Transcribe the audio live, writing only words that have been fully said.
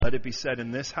Let it be said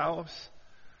in this house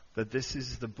that this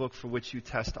is the book for which you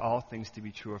test all things to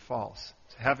be true or false.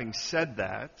 So having said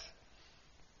that,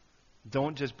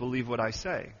 don't just believe what I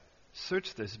say.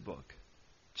 Search this book.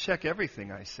 Check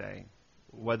everything I say,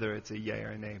 whether it's a yea or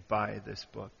a nay. Buy this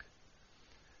book.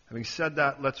 Having said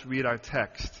that, let's read our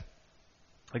text.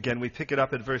 Again, we pick it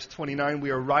up at verse 29. We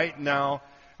are right now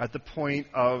at the point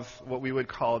of what we would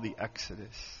call the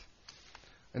Exodus.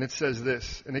 And it says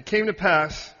this, "And it came to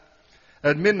pass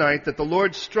at midnight that the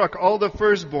Lord struck all the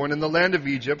firstborn in the land of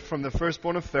Egypt, from the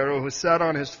firstborn of Pharaoh who sat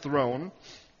on his throne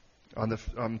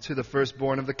to the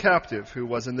firstborn of the captive who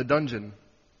was in the dungeon,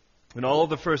 and all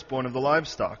the firstborn of the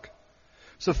livestock.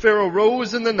 So Pharaoh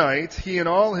rose in the night, he and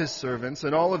all his servants,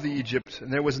 and all of the Egypt,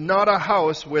 and there was not a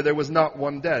house where there was not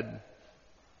one dead.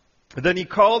 And then he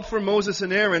called for Moses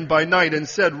and Aaron by night and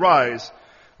said, 'Rise,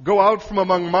 go out from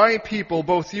among my people,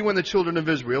 both you and the children of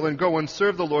Israel, and go and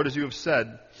serve the Lord as you have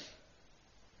said.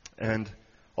 And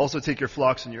also take your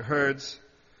flocks and your herds,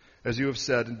 as you have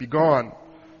said, and be gone,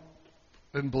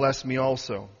 and bless me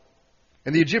also.'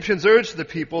 And the Egyptians urged the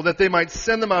people that they might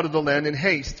send them out of the land in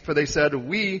haste, for they said,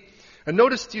 'We,'" and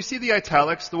notice, do you see the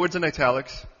italics, the words in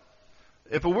italics?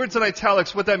 If a word's in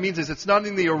italics, what that means is it's not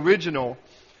in the original,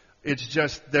 it's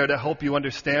just there to help you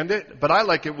understand it. But I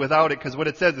like it without it, because what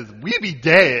it says is, "We be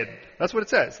dead." That's what it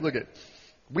says. Look at,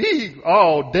 "We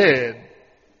all dead."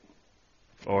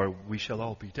 Or, "We shall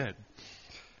all be dead."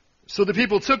 So the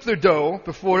people took their dough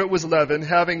before it was leavened,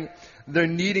 having their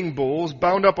kneading bowls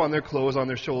bound up on their clothes on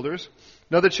their shoulders.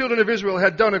 Now the children of Israel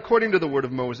had done according to the word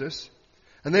of Moses,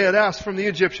 and they had asked from the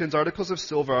Egyptians articles of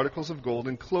silver, articles of gold,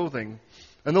 and clothing.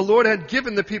 And the Lord had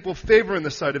given the people favor in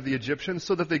the sight of the Egyptians,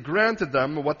 so that they granted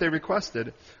them what they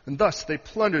requested, and thus they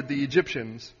plundered the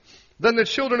Egyptians. Then the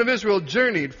children of Israel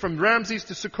journeyed from Ramses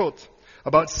to Sukkot,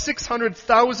 about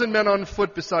 600,000 men on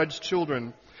foot besides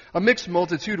children. A mixed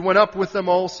multitude went up with them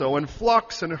also, and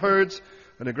flocks and herds,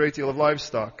 and a great deal of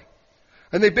livestock.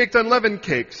 And they baked unleavened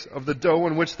cakes of the dough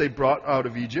in which they brought out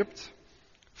of Egypt.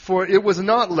 For it was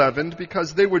not leavened,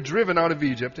 because they were driven out of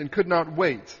Egypt and could not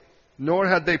wait, nor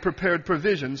had they prepared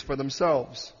provisions for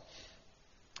themselves.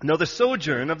 Now the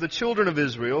sojourn of the children of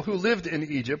Israel who lived in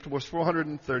Egypt was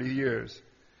 430 years.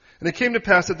 And it came to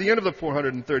pass at the end of the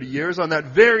 430 years, on that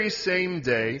very same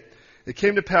day, it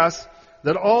came to pass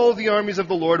that all the armies of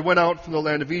the Lord went out from the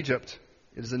land of Egypt.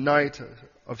 It is a night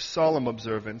of solemn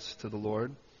observance to the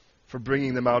Lord for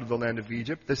bringing them out of the land of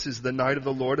Egypt. This is the night of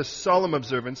the Lord, a solemn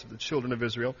observance of the children of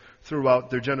Israel throughout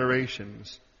their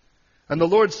generations. And the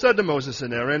Lord said to Moses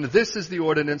and Aaron, "This is the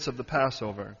ordinance of the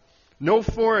Passover. No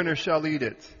foreigner shall eat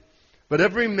it, but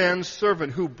every man's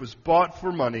servant who was bought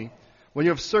for money, when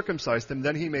you have circumcised him,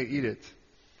 then he may eat it.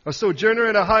 A sojourner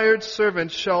and a hired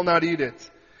servant shall not eat it.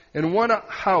 In one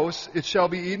house it shall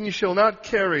be eaten. You shall not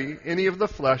carry any of the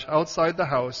flesh outside the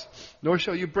house, nor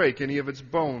shall you break any of its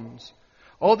bones.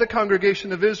 All the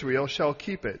congregation of Israel shall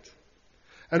keep it.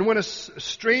 And when a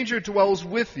stranger dwells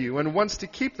with you and wants to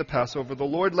keep the Passover of the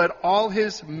Lord, let all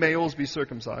his males be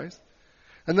circumcised.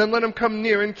 And then let him come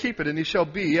near and keep it, and he shall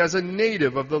be as a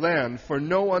native of the land, for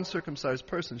no uncircumcised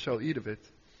person shall eat of it.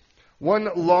 One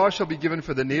law shall be given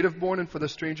for the native born and for the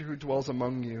stranger who dwells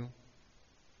among you."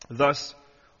 Thus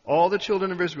all the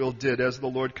children of Israel did as the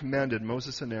Lord commanded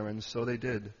Moses and Aaron, so they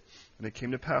did. And it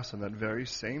came to pass on that very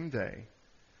same day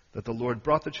that the Lord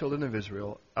brought the children of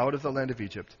Israel out of the land of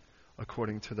Egypt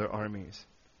according to their armies.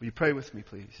 Will you pray with me,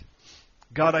 please?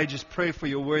 God, I just pray for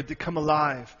your word to come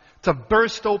alive, to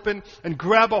burst open and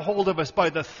grab a hold of us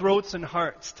by the throats and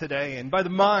hearts today, and by the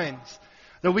minds,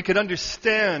 that we could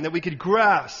understand, that we could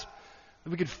grasp, that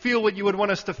we could feel what you would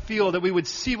want us to feel, that we would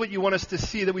see what you want us to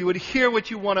see, that we would hear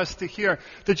what you want us to hear,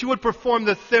 that you would perform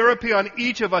the therapy on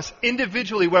each of us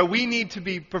individually where we need to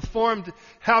be performed,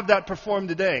 have that performed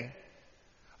today.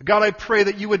 God, I pray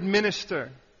that you would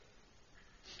minister,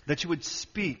 that you would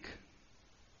speak,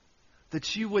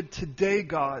 that you would today,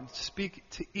 God, speak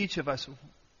to each of us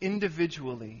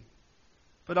individually,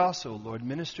 but also, Lord,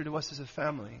 minister to us as a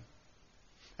family,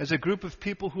 as a group of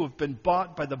people who have been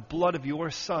bought by the blood of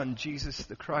your Son, Jesus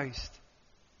the Christ.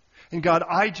 And God,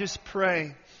 I just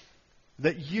pray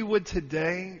that you would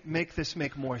today make this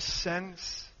make more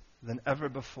sense than ever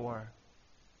before.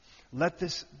 Let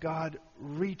this, God,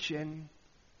 reach in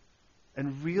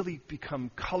and really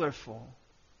become colorful,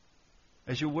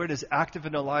 as your word is active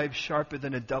and alive, sharper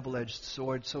than a double-edged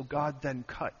sword. So God, then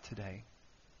cut today.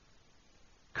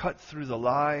 Cut through the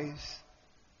lies,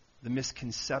 the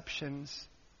misconceptions.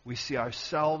 We see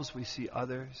ourselves, we see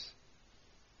others.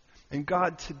 And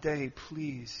God, today,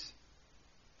 please,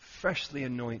 freshly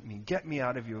anoint me. Get me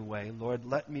out of your way. Lord,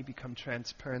 let me become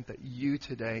transparent that you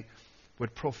today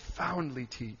would profoundly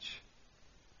teach.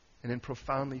 And in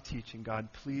profoundly teaching,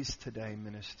 God, please today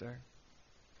minister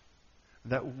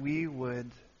that we would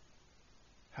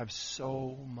have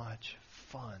so much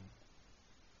fun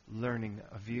learning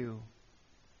of you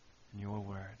and your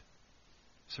word.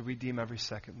 So redeem every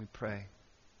second, we pray.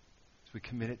 As we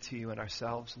commit it to you and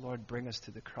ourselves, Lord, bring us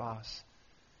to the cross.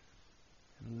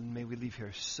 And may we leave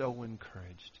here so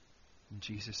encouraged. In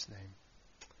Jesus' name,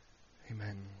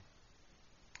 amen.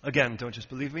 Again, don't just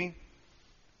believe me.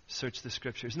 Search the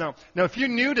scriptures. Now, if you're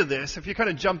new to this, if you kind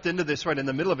of jumped into this right in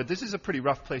the middle of it, this is a pretty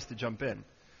rough place to jump in,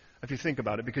 if you think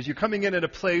about it, because you're coming in at a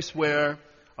place where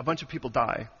a bunch of people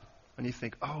die, and you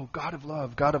think, oh, God of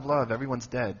love, everyone's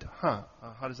dead. How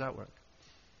does that work?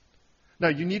 Now,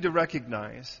 you need to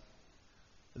recognize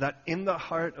that in the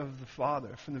heart of the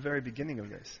Father, from the very beginning of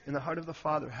this, in the heart of the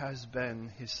Father has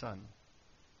been His Son.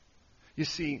 You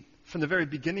see, from the very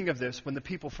beginning of this, when the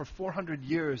people for 400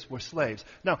 years were slaves.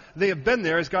 Now, they have been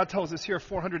there, as God tells us here,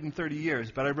 430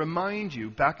 years. But I remind you,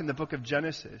 back in the book of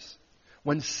Genesis,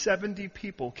 when 70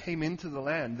 people came into the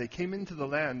land, they came into the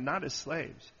land not as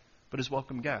slaves, but as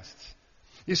welcome guests.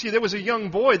 You see, there was a young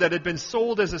boy that had been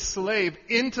sold as a slave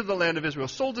into the land of Israel.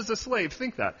 Sold as a slave,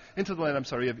 think that, into the land,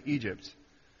 of Egypt.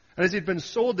 And as he'd been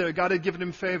sold there, God had given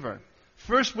him favor.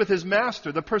 First with his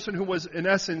master, the person who was, in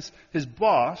essence, his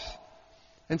boss,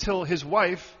 until his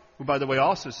wife, who, by the way,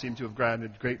 also seemed to have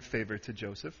granted great favor to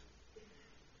Joseph,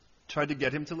 tried to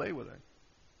get him to lay with her.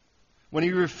 When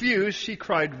he refused, she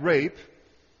cried rape.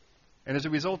 And as a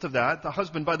result of that, the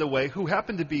husband, by the way, who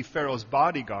happened to be Pharaoh's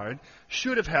bodyguard,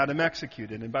 should have had him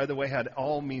executed. And by the way, had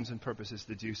all means and purposes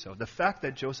to do so. The fact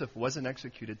that Joseph wasn't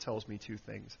executed tells me two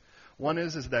things. One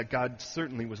is that God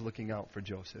certainly was looking out for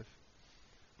Joseph.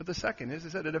 But the second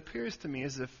is that it appears to me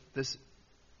as if this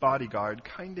bodyguard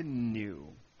kind of knew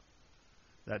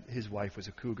that his wife was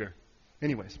a cougar.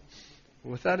 Anyways,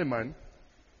 with that in mind,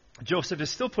 Joseph is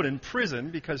still put in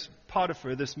prison because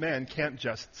Potiphar, this man, can't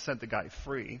just set the guy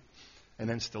free and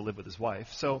then still live with his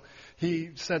wife. So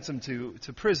he sends him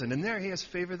to prison. And there he has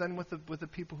favor then with the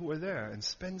people who are there and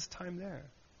spends time there.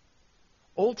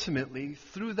 Ultimately,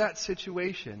 through that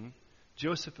situation,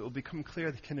 Joseph, it will become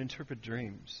clear that he can interpret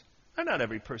dreams. And not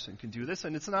every person can do this,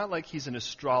 and it's not like he's an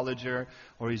astrologer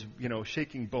or he's,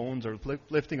 shaking bones or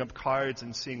lifting up cards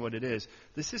and seeing what it is.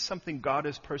 This is something God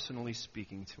is personally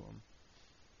speaking to him.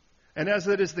 And as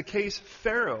that is the case,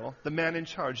 Pharaoh, the man in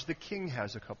charge, the king,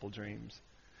 has a couple dreams.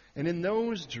 And in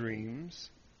those dreams,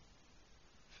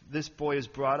 this boy is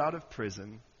brought out of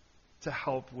prison to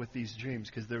help with these dreams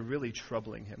because they're really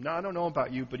troubling him. Now, I don't know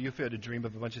about you, but if you had a dream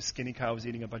of a bunch of skinny cows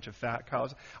eating a bunch of fat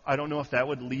cows, I don't know if that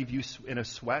would leave you in a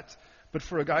sweat. But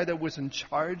for a guy that was in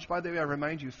charge, by the way, I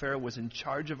remind you, Pharaoh was in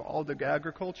charge of all the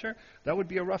agriculture, that would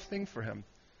be a rough thing for him.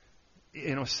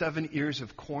 7 ears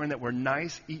of corn that were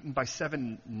nice, eaten by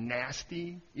 7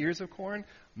 nasty ears of corn,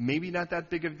 maybe not that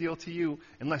big of a deal to you,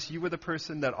 unless you were the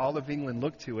person that all of England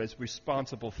looked to as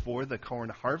responsible for the corn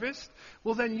harvest.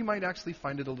 Well, then you might actually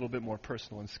find it a little bit more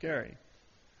personal and scary.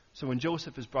 So when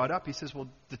Joseph is brought up, he says, well,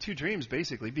 the two dreams,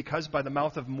 basically, because by the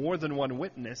mouth of more than one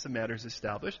witness a matter is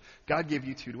established, God gave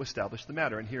you two to establish the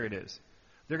matter, and here it is.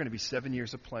 They're going to be 7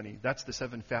 years of plenty. That's the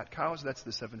 7 fat cows, that's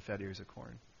the 7 fat ears of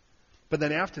corn. But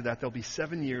then after that, there'll be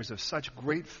 7 years of such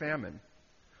great famine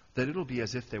that it'll be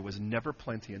as if there was never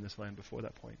plenty in this land before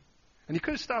that point. And he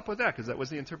could have stopped with that because that was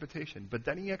the interpretation. But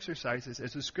then he exercises,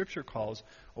 as the Scripture calls,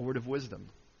 a word of wisdom.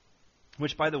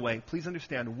 Which, by the way, please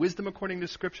understand, wisdom according to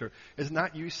Scripture is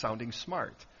not you sounding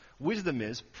smart. Wisdom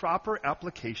is proper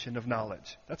application of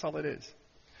knowledge. That's all it is.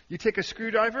 You take a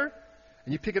screwdriver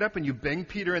and you pick it up and you bang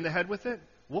Peter in the head with it,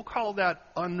 we'll call that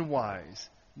unwise.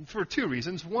 For two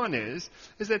reasons. One is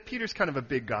that Peter's kind of a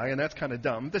big guy, and that's kind of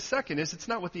dumb. The second is it's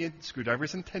not what the screwdriver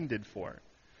is intended for.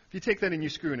 If you take that and you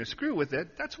screw in a screw with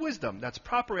it, that's wisdom. That's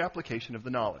proper application of the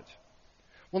knowledge.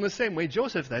 Well, in the same way,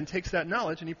 Joseph then takes that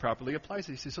knowledge and he properly applies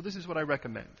it. He says, so this is what I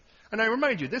recommend. And I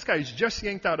remind you, this guy's just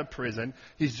yanked out of prison.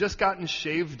 He's just gotten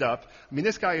shaved up. I mean,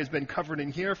 this guy has been covered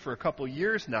in hair for a couple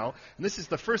years now. And this is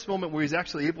the first moment where he's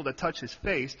actually able to touch his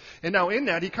face. And now in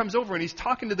that, he comes over and he's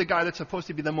talking to the guy that's supposed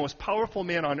to be the most powerful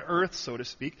man on earth, so to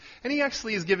speak. And he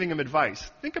actually is giving him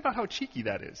advice. Think about how cheeky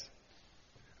that is.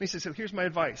 And he says, so here's my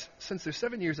advice. Since there's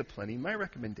 7 years of plenty, my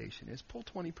recommendation is pull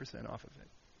 20% off of it.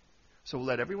 So we'll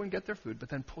let everyone get their food, but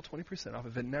then pull 20% off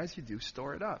of it. And as you do,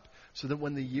 store it up. So that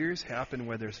when the years happen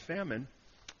where there's famine,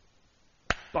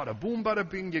 bada boom, bada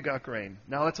bing, you got grain.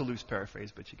 Now that's a loose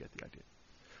paraphrase, but you get the idea.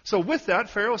 So with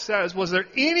that, Pharaoh says, was there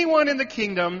anyone in the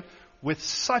kingdom with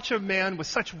such a man, with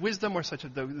such wisdom or such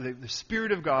the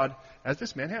Spirit of God as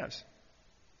this man has?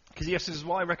 Because he says,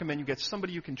 well, I recommend you get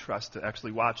somebody you can trust to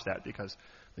actually watch that because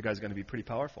the guy's going to be pretty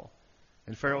powerful.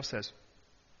 And Pharaoh says,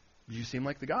 you seem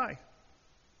like the guy.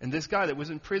 And this guy that was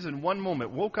in prison one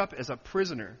moment, woke up as a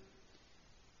prisoner,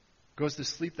 goes to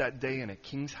sleep that day in a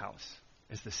king's house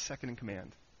as the second in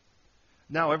command.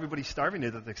 Now everybody's starving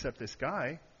to death except this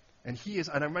guy. And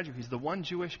I remind you, he's the one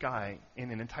Jewish guy in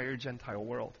an entire Gentile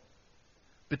world.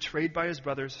 Betrayed by his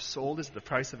brothers, sold as the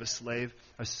price of a slave,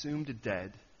 assumed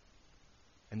dead.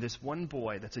 And this one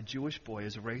boy, that's a Jewish boy,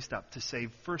 is raised up to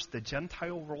save first the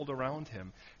Gentile world around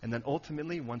him, and then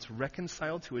ultimately, once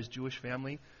reconciled to his Jewish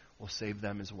family, will save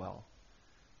them as well.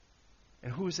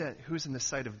 And who's in the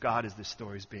sight of God as this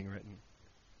story is being written?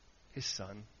 His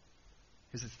son.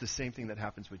 Because it's the same thing that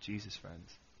happens with Jesus,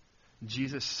 friends.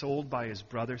 Jesus sold by his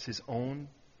brothers, his own.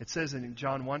 It says in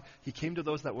John 1, he came to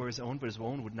those that were his own, but his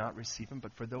own would not receive him.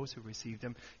 But for those who received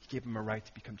him, he gave them a right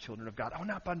to become children of God. Oh,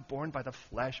 not born by the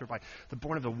flesh or by the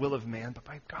born of the will of man, but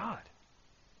by God.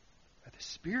 By the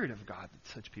Spirit of God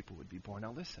that such people would be born.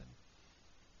 Now listen.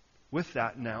 With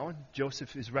that now,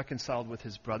 Joseph is reconciled with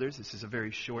his brothers. This is a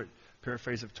very short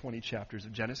paraphrase of 20 chapters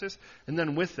of Genesis. And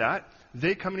then with that,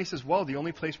 they come and he says, well, the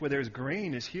only place where there's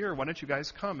grain is here. Why don't you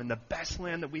guys come? And the best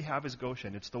land that we have is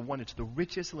Goshen. It's the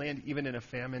richest land even in a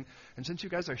famine. And since you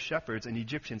guys are shepherds and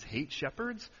Egyptians hate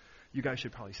shepherds, you guys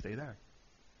should probably stay there.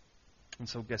 And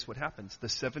so guess what happens? The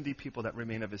 70 people that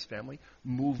remain of his family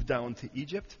move down to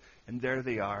Egypt, and there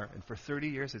they are. And for 30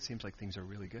 years, it seems like things are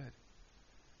really good.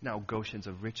 Now, Goshen's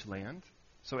a rich land.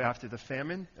 So after the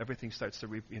famine, everything starts to,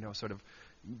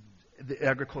 the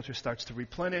agriculture starts to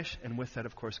replenish. And with that,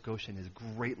 of course, Goshen is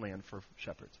great land for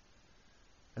shepherds.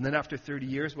 And then after 30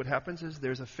 years, what happens is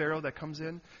there's a Pharaoh that comes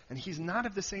in, and he's not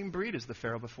of the same breed as the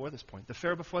Pharaoh before this point. The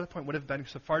Pharaoh before that point would have been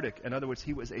Sephardic. In other words,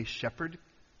 he was a shepherd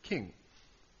king.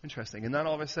 Interesting. And then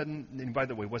all of a sudden, and by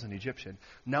the way, wasn't Egyptian.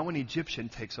 Now an Egyptian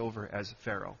takes over as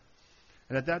Pharaoh.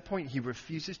 And at that point, he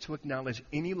refuses to acknowledge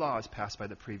any laws passed by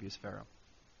the previous Pharaoh.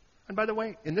 And by the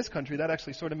way, in this country, that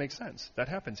actually sort of makes sense. That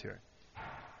happens here.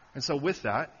 And so with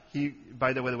that,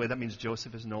 by the way, that means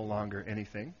Joseph is no longer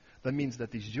anything. That means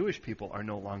that these Jewish people are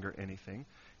no longer anything.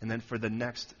 And then for the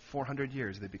next 400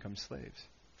 years, they become slaves.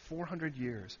 400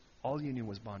 years. All you knew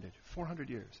was bondage. 400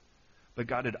 years. But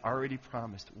God had already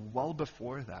promised well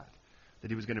before that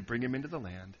he was going to bring them into the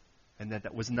land, and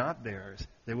that was not theirs.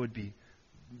 They would be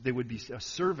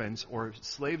servants or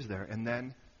slaves there, and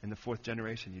then in the fourth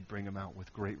generation, you'd bring them out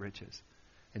with great riches.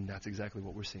 And that's exactly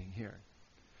what we're seeing here.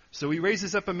 So he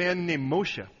raises up a man named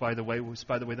Moshe, by the way, who's,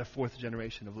 the fourth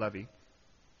generation of Levi,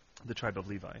 the tribe of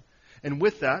Levi. And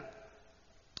with that,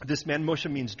 this man, Moshe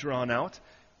means drawn out,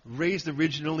 raised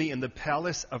originally in the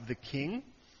palace of the king,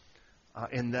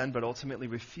 but ultimately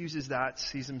refuses that,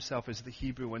 sees himself as the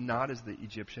Hebrew and not as the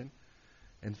Egyptian,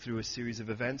 and through a series of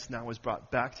events now is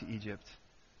brought back to Egypt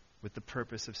with the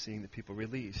purpose of seeing the people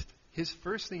released. His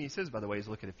first thing he says, by the way, is,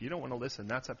 look, if you don't want to listen,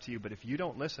 that's up to you. But if you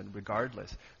don't listen,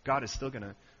 regardless, God is still going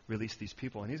to release these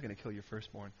people, and he's going to kill your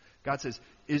firstborn. God says,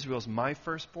 Israel's my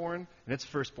firstborn, and it's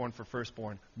firstborn for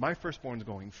firstborn. My firstborn's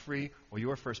going free, or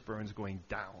your firstborn's going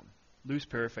down. Loose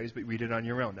paraphrase, but read it on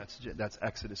your own. That's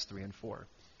Exodus 3 and 4.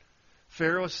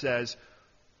 Pharaoh says,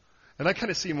 and I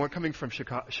kind of see more coming from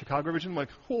Chicago originally, like,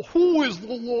 who is the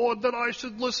Lord that I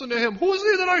should listen to him? Who is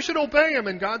he that I should obey him?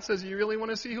 And God says, you really want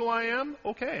to see who I am?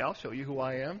 Okay, I'll show you who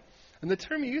I am. And the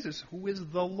term he uses, who is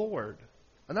the Lord?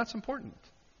 And that's important.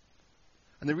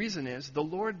 And the reason is, the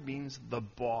Lord means the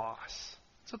boss.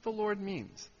 That's what the Lord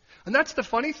means. And that's the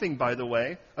funny thing, by the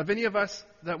way, of any of us,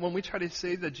 that when we try to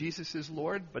say that Jesus is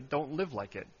Lord, but don't live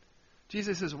like it.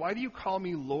 Jesus says, why do you call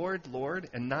me Lord, Lord,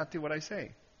 and not do what I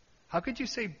say? How could you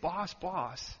say boss,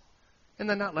 boss, and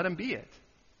then not let him be it?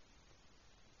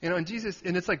 And Jesus,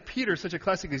 and it's like Peter, such a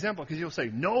classic example, because he'll say,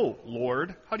 no,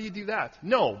 Lord. How do you do that?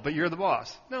 No, but you're the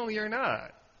boss. No, you're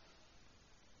not.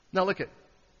 Now look at,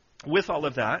 with all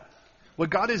of that, what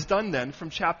God has done then from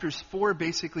chapters 4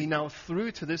 basically now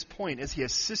through to this point is he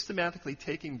has systematically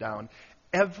taken down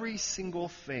every single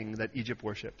thing that Egypt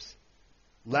worships.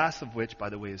 Last of which, by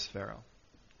the way, is Pharaoh.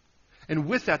 And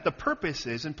with that, the purpose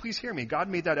is, and please hear me, God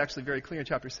made that actually very clear in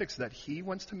chapter 6, that he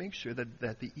wants to make sure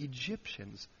that the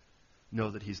Egyptians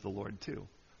know that he's the Lord too.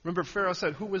 Remember, Pharaoh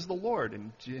said, who is the Lord?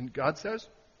 And God says,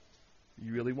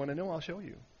 you really want to know? I'll show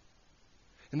you.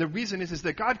 And the reason is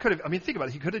that God could have, think about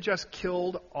it, he could have just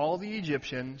killed all the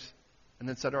Egyptians and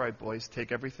then said, all right, boys,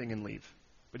 take everything and leave.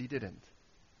 But he didn't.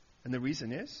 And the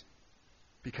reason is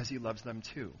because he loves them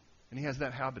too. And he has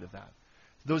that habit of that.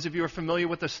 Those of you who are familiar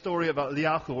with the story of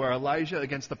Eliyahu or Elijah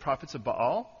against the prophets of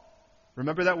Baal,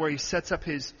 remember that where he sets up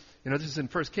his, this is in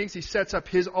 1 Kings, he sets up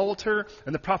his altar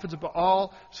and the prophets of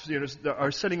Baal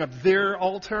are setting up their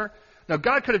altar. Now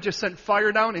God could have just sent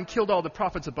fire down and killed all the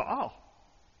prophets of Baal.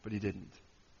 But he didn't.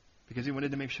 Because he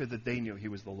wanted to make sure that they knew he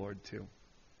was the Lord too.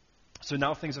 So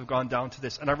now things have gone down to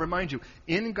this. And I remind you,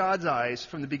 in God's eyes,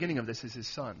 from the beginning of this, is his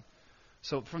son.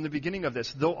 So from the beginning of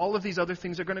this, though all of these other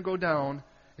things are going to go down,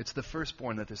 it's the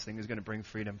firstborn that this thing is going to bring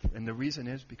freedom. And the reason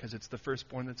is because it's the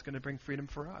firstborn that's going to bring freedom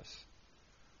for us.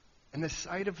 And the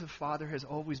sight of the Father has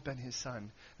always been his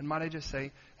Son. And might I just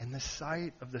say, and the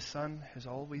sight of the Son has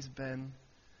always been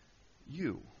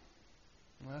you.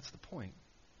 Well, that's the point.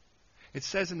 It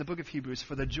says in the book of Hebrews,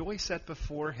 for the joy set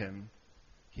before him,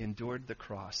 he endured the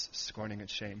cross, scorning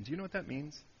its shame. Do you know what that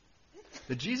means?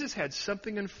 That Jesus had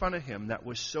something in front of him that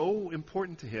was so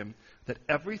important to him that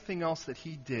everything else that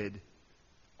he did,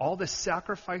 all the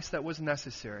sacrifice that was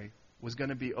necessary, was going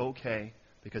to be okay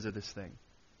because of this thing.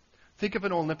 Think of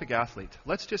an Olympic athlete.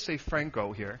 Let's just say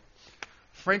Franco here.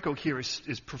 Franco here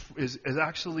is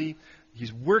actually,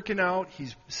 he's working out,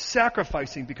 he's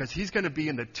sacrificing because he's going to be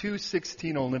in the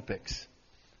 2:16 Olympics.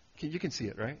 You can see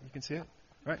it, right? You can see it,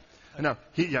 right? No,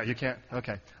 you can't.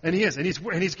 Okay, and he is, and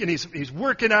he's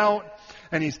working out,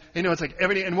 and it's like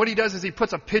everything. And what he does is he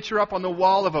puts a picture up on the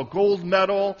wall of a gold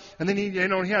medal, and then he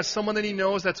has someone that he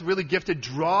knows that's really gifted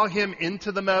draw him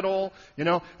into the medal,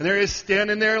 and there he is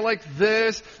standing there like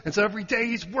this. And so every day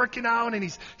he's working out, and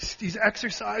he's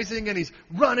exercising, and he's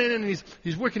running, and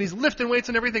he's working, he's lifting weights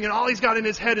and everything, and all he's got in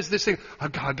his head is this thing: I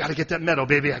gotta get that medal,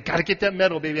 baby. I gotta get that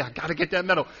medal, baby. I gotta get that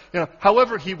medal.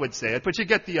 However he would say it, but you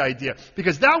get the idea,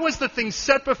 because that was the thing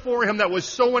set before him that was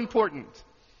so important.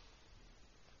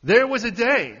 There was a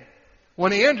day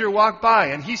when Andrew walked by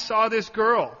and he saw this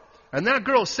girl, and that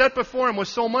girl set before him was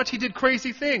so much he did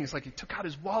crazy things, like he took out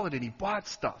his wallet and he bought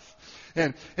stuff,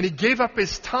 and he gave up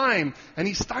his time and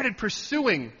he started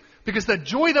pursuing, because the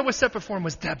joy that was set before him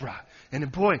was Deborah. And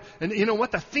boy, and you know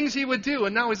what, the things he would do,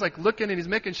 and now he's like looking and he's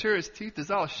making sure his teeth is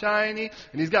all shiny,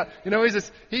 and he's got,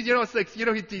 it's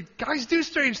like, guys do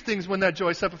strange things when that joy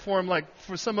is set before him. Like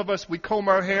for some of us, we comb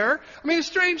our hair. I mean,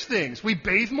 strange things. We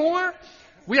bathe more.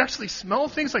 We actually smell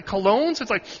things like colognes. It's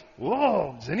like,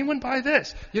 whoa, does anyone buy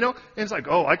this? And it's like,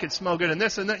 oh, I could smell good in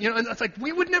this and that. And it's like,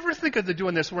 we would never think of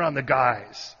doing this around the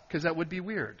guys, because that would be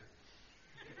weird.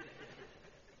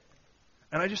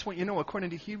 And I just want you to know,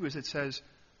 according to Hebrews, it says,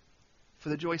 for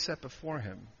the joy set before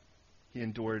him, he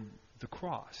endured the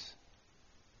cross.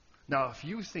 Now, if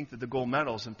you think that the gold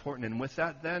medal is important, and with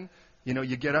that then,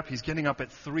 you get up, he's getting up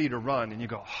at 3 to run, and you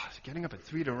go, getting up at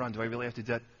 3 to run, do I really have to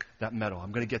get that medal?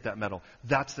 I'm going to get that medal.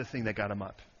 That's the thing that got him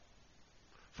up.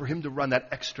 For him to run that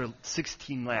extra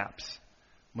 16 laps,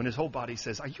 when his whole body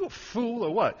says, are you a fool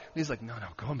or what? And he's like, no,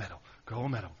 gold medal,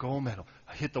 gold medal, gold medal.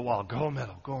 I hit the wall, gold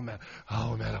medal, gold medal,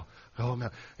 gold medal, gold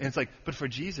medal. And it's like, but for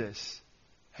Jesus,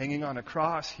 hanging on a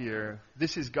cross here,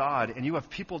 this is God, and you have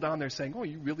people down there saying, oh,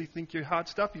 you really think you're hot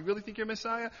stuff? You really think you're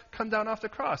Messiah? Come down off the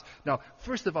cross. Now,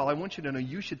 first of all, I want you to know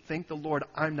you should thank the Lord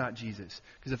I'm not Jesus.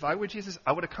 Because if I were Jesus,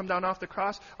 I would have come down off the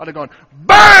cross, I'd have gone,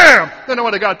 BAM! Then I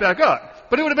would have got back up.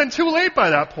 But it would have been too late by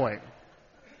that point.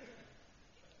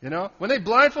 When they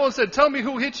blindfolded and said, tell me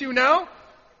who hit you now?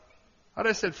 I'd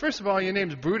have said, first of all, your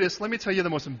name's Brutus. Let me tell you the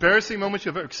most embarrassing moment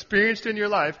you've ever experienced in your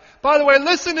life. By the way,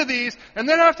 listen to these. And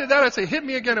then after that, I'd say, hit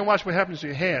me again and watch what happens to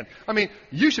your hand. I mean,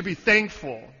 you should be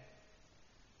thankful.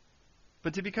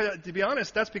 But to be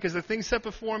honest, that's because the thing set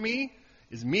before me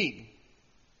is me,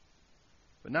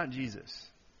 but not Jesus.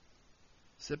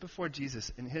 Set before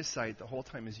Jesus in his sight the whole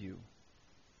time is you.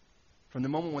 From the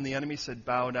moment when the enemy said,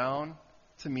 bow down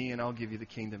to me and I'll give you the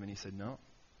kingdom. And he said, no.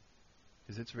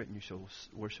 Because it's written, you shall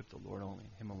worship the Lord only.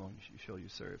 Him alone shall you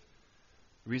serve.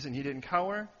 The reason he didn't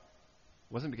cower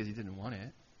wasn't because he didn't want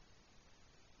it.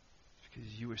 It's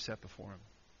because you were set before him.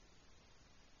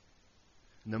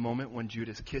 In the moment when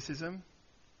Judas kisses him,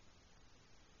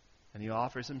 and he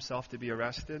offers himself to be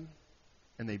arrested,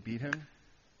 and they beat him,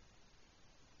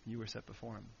 you were set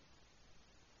before him.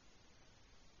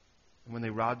 And when they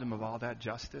robbed him of all that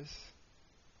justice,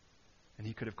 and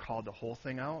he could have called the whole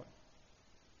thing out,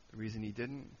 the reason he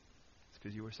didn't is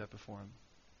because you were set before him.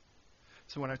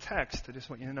 So in our text, I just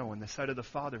want you to know, when the sight of the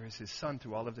Father is his Son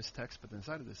through all of this text, but the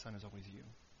sight of the Son is always you.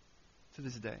 To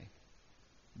this day.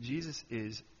 Jesus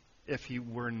is, if he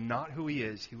were not who he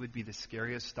is, he would be the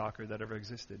scariest stalker that ever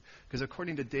existed. Because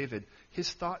according to David,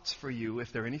 his thoughts for you,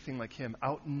 if they're anything like him,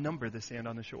 outnumber the sand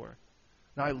on the shore.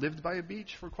 Now, I lived by a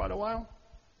beach for quite a while,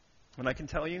 and I can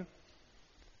tell you,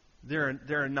 there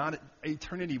are not,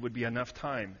 eternity would be enough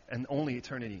time, and only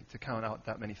eternity, to count out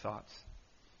that many thoughts.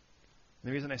 And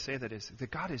the reason I say that is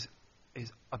that God is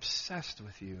obsessed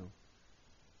with you,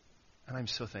 and I'm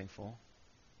so thankful.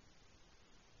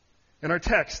 In our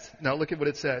text, now look at what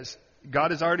it says.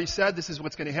 God has already said this is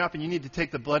what's going to happen. You need to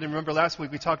take the blood. And remember last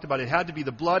week we talked about it had to be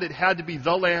the blood, it had to be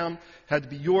the lamb, it had to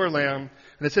be your lamb.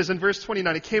 And it says in verse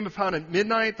 29, it came upon at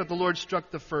midnight that the Lord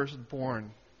struck the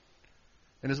firstborn.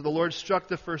 And as the Lord struck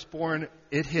the firstborn,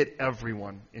 it hit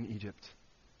everyone in Egypt.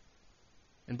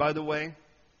 And by the way,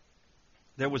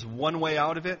 there was one way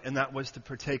out of it, and that was to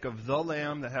partake of the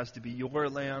lamb that has to be your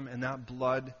lamb, and that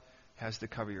blood has to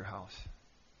cover your house.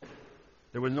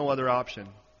 There was no other option.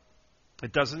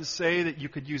 It doesn't say that you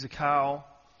could use a cow.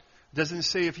 It doesn't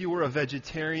say if you were a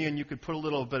vegetarian you could put a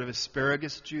little bit of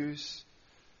asparagus juice.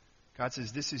 God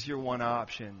says this is your one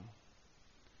option.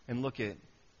 And look at,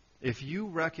 if you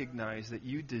recognize that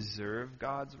you deserve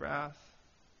God's wrath,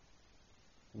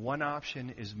 one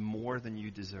option is more than you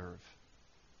deserve.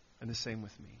 And the same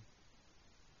with me.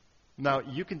 Now,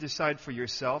 you can decide for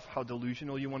yourself how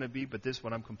delusional you want to be, but this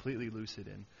one I'm completely lucid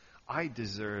in. I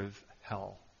deserve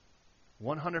hell.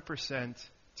 100%,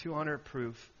 200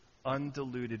 proof,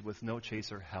 undiluted with no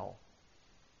chaser hell.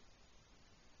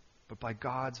 But by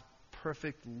God's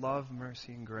perfect love,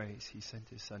 mercy, and grace, He sent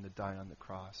His Son to die on the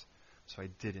cross so I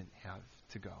didn't have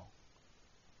to go.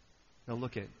 Now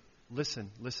look at, listen.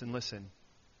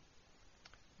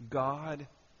 God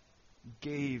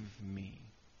gave me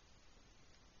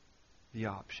the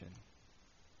option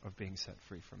of being set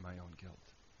free from my own guilt.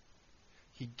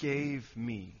 He gave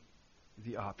me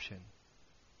the option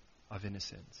of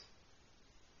innocence.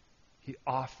 He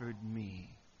offered me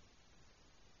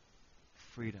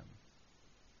freedom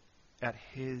at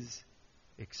His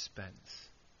expense.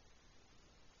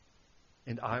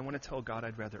 And I want to tell God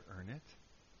I'd rather earn it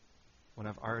when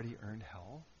I've already earned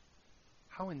hell?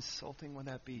 How insulting would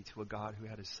that be to a God who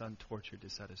had His Son tortured to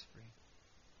set us free?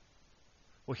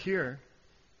 Well, here,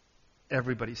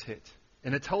 everybody's hit.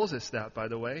 And it tells us that, by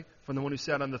the way, from the one who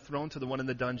sat on the throne to the one in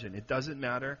the dungeon. It doesn't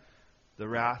matter. The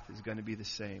wrath is going to be the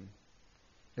same.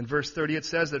 In verse 30 it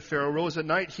says that Pharaoh rose at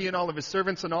night, he and all of his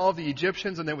servants and all of the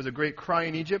Egyptians, and there was a great cry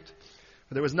in Egypt.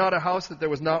 For there was not a house that there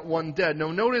was not one dead.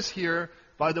 Now notice here,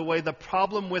 by the way, the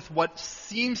problem with what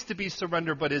seems to be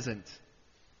surrender but isn't.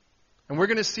 And we're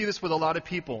going to see this with a lot of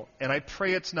people. And I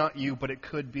pray it's not you, but it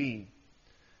could be.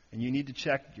 And you need to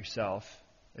check yourself,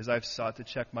 as I've sought to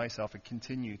check myself and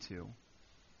continue to.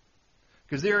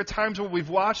 Because there are times where we've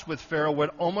watched with Pharaoh where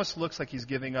it almost looks like he's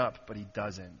giving up, but he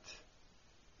doesn't.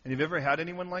 And have you ever had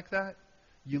anyone like that?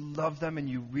 You love them and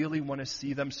you really want to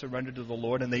see them surrender to the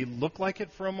Lord, and they look like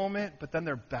it for a moment, but then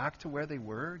they're back to where they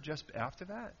were just after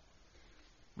that.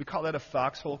 We call that a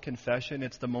foxhole confession.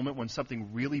 It's the moment when something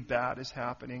really bad is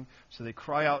happening. So they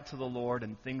cry out to the Lord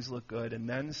and things look good. And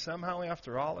then somehow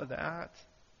after all of that,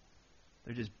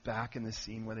 they're just back in the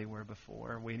scene where they were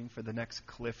before, waiting for the next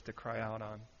cliff to cry out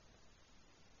on.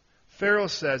 Pharaoh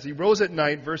says, he rose at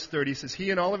night, verse 30, says, he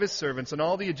and all of his servants and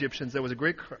all the Egyptians, there was a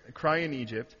great cry in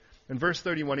Egypt. In verse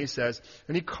 31 he says,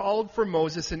 and he called for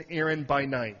Moses and Aaron by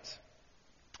night.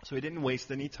 So he didn't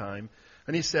waste any time.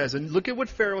 And he says, and look at what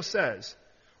Pharaoh says.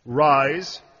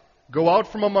 Rise, go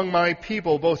out from among my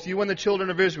people, both you and the children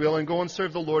of Israel, and go and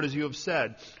serve the Lord as you have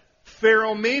said.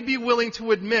 Pharaoh may be willing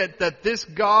to admit that this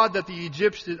God that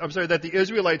the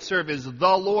Israelites serve is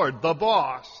the Lord, the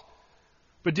boss.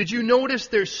 But did you notice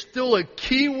there's still a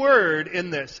key word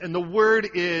in this, and the word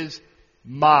is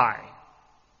my.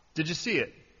 Did you see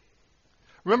it?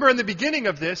 Remember in the beginning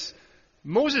of this,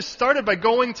 Moses started by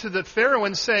going to the Pharaoh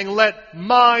and saying, let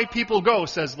my people go,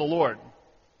 says the Lord.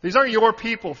 These aren't your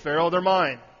people, Pharaoh, they're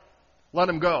mine. Let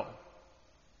them go.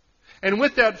 And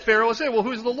with that, Pharaoh said, well,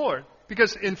 who's the Lord?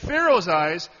 Because in Pharaoh's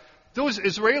eyes, those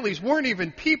Israelis weren't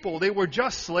even people, they were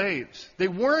just slaves. They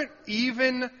weren't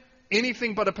even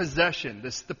anything but a possession,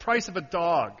 the price of a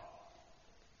dog.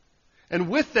 And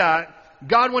with that,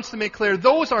 God wants to make clear,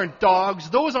 those aren't dogs,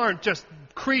 those aren't just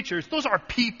creatures, those are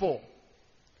people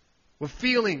with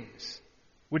feelings,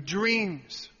 with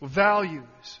dreams, with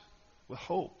values, with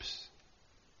hopes,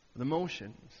 with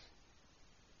emotions.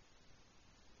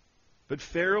 But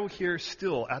Pharaoh here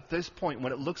still, at this point,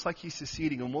 when it looks like he's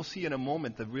seceding, and we'll see in a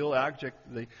moment the real object,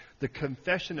 the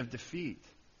confession of defeat,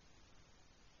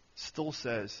 still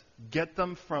says, get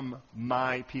them from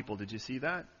my people. Did you see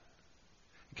that?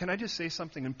 Can I just say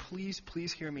something? And please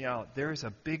hear me out. There is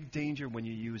a big danger when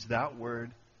you use that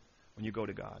word when you go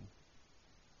to God.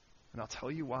 And I'll tell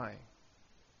you why.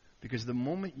 Because the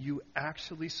moment you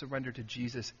actually surrender to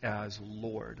Jesus as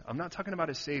Lord, I'm not talking about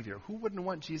as Savior. Who wouldn't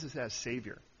want Jesus as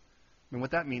Savior? I mean,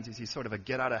 what that means is he's sort of a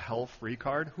get-out-of-hell-free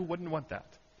card. Who wouldn't want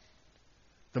that?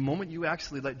 The moment you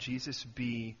actually let Jesus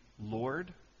be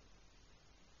Lord,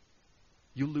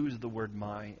 you lose the word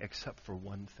my except for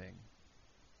one thing.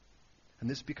 And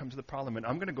this becomes the problem. And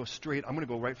I'm going to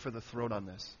go right for the throat on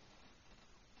this.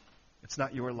 It's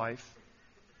not your life.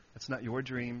 It's not your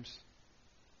dreams.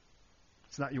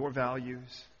 It's not your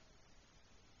values.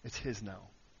 It's His now.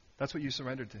 That's what you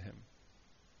surrendered to Him.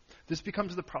 This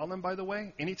becomes the problem, by the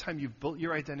way, anytime you've built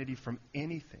your identity from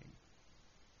anything,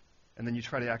 and then you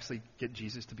try to actually get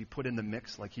Jesus to be put in the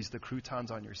mix like He's the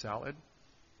croutons on your salad,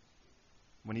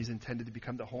 when He's intended to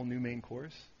become the whole new main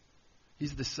course.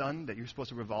 He's the sun that you're supposed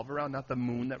to revolve around, not the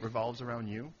moon that revolves around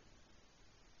you.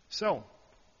 So,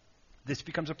 this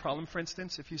becomes a problem, for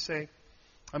instance, if you say,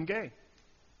 I'm gay.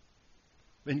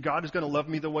 And God is going to love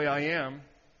me the way I am.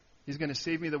 He's going to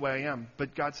save me the way I am.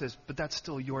 But God says, but that's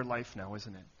still your life now,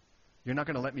 isn't it? You're not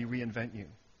going to let me reinvent you.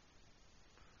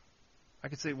 I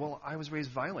could say, well, I was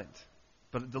raised violent.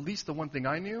 But at least the one thing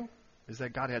I knew is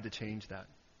that God had to change that.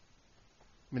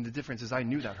 I mean, the difference is I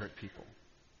knew that hurt people.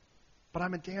 But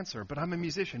I'm a dancer, but I'm a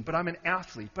musician, but I'm an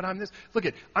athlete, but I'm this. Look,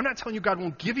 I'm not telling you God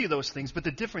won't give you those things, but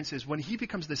the difference is when He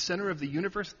becomes the center of the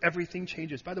universe, everything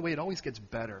changes. By the way, it always gets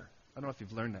better. I don't know if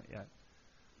you've learned that yet.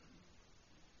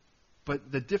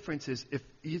 But the difference is if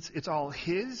it's all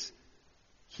His,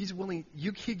 He's willing,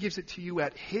 He gives it to you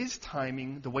at His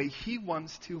timing, the way He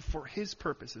wants to, for His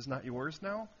purposes, not yours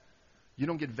now. You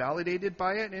don't get validated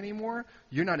by it anymore.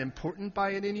 You're not important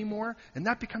by it anymore. And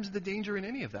that becomes the danger in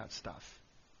any of that stuff.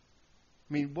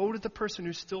 I mean, woe to the person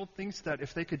who still thinks that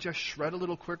if they could just shred a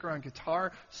little quicker on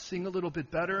guitar, sing a little bit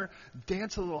better,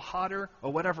 dance a little hotter,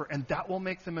 or whatever, and that will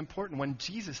make them important. When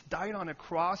Jesus died on a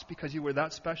cross because you were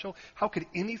that special, how could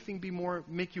anything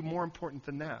make you more important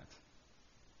than that?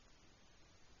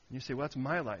 And you say, well, that's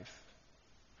my life.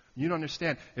 You don't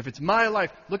understand. If it's my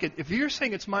life, if you're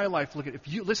saying it's my life, if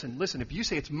you listen, if you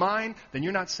say it's mine, then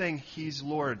you're not saying He's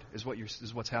Lord is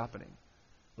what's happening.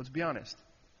 Let's be honest.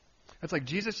 It's like,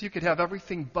 Jesus, you could have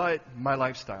everything but my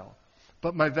lifestyle,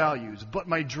 but my values, but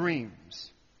my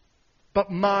dreams,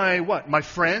 but my what? My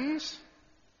friends?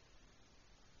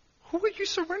 Who are you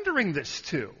surrendering this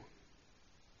to?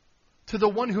 To the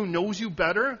one who knows you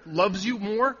better, loves you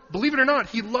more? Believe it or not,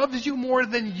 He loves you more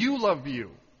than you love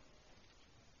you.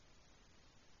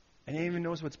 And He even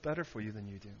knows what's better for you than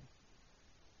you do.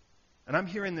 And I'm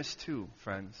hearing this too,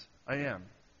 friends. I am.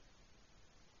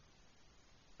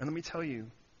 And let me tell you,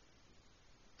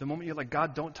 the moment you're like,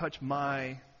 God, don't touch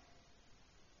my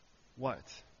what?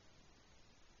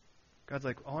 God's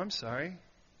like, oh, I'm sorry.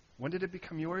 When did it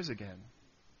become yours again?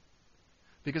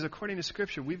 Because according to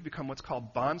Scripture, we've become what's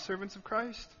called bondservants of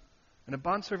Christ. And a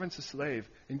bondservant's a slave.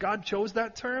 And God chose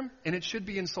that term, and it should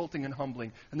be insulting and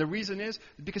humbling. And the reason is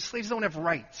because slaves don't have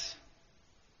rights.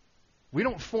 We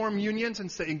don't form unions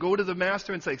and go to the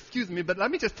master and say, excuse me, but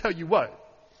let me just tell you what.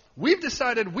 We've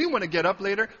decided we want to get up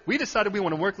later. We decided we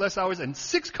want to work less hours and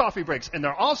 6 coffee breaks. And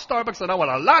they're all Starbucks and I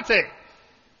want a latte.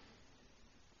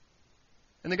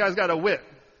 And the guy's got a whip.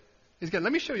 He's going,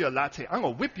 let me show you a latte. I'm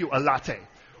going to whip you a latte.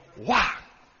 Wow.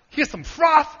 Here's some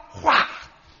froth. Wow.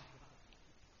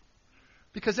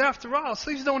 Because after all,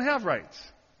 slaves don't have rights.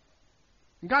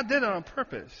 And God did it on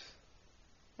purpose.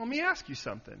 Let me ask you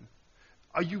something.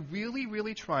 Are you really,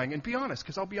 really trying, and be honest,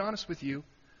 because I'll be honest with you,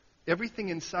 everything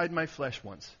inside my flesh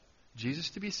wants Jesus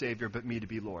to be Savior, but me to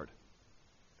be Lord.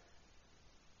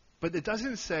 But it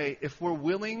doesn't say if we're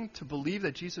willing to believe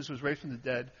that Jesus was raised from the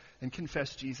dead and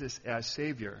confess Jesus as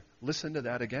Savior. Listen to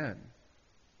that again.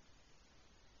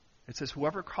 It says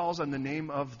whoever calls on the name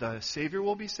of the Savior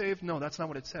will be saved. No, that's not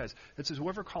what it says. It says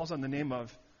whoever calls on the name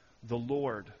of the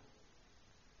Lord.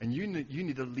 And you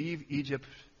need to leave Egypt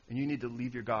and you need to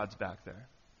leave your gods back there.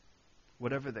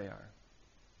 Whatever they are.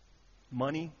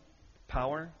 Money,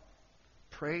 power,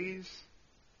 praise,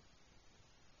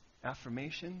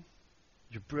 affirmation,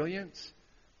 your brilliance.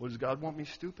 Well, does God want me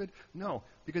stupid? No,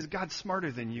 because God's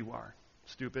smarter than you are,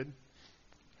 stupid.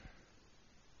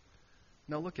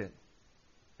 Now look at,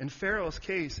 in Pharaoh's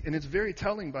case, and it's very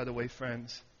telling, by the way,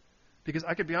 friends, because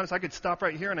I could be honest, I could stop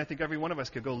right here and I think every one of us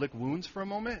could go lick wounds for a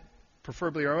moment,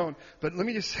 preferably our own. But let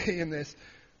me just say in this,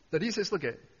 that he says, look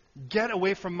at, get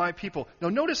away from my people. Now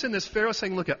notice in this Pharaoh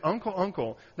saying, look at,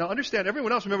 uncle. Now understand,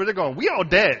 everyone else, remember, they're going, we all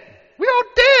dead. We all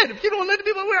dead. If you don't let the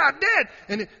people, we're all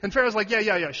dead. And Pharaoh's like,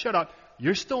 yeah, shut up.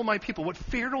 You're still my people. What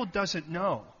Pharaoh doesn't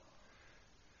know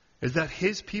is that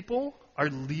his people are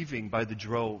leaving by the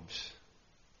droves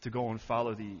to go and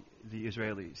follow the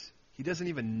Israelis. He doesn't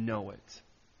even know it.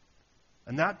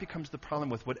 And that becomes the problem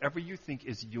with whatever you think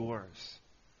is yours.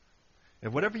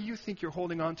 If whatever you think you're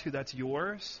holding on to that's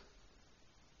yours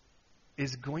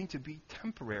is going to be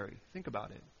temporary. Think about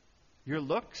it. Your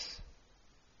looks,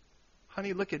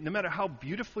 honey, look at, no matter how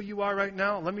beautiful you are right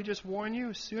now, let me just warn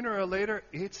you, sooner or later,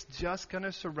 it's just going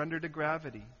to surrender to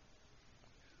gravity.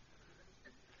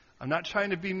 I'm not trying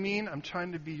to be mean. I'm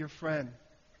trying to be your friend.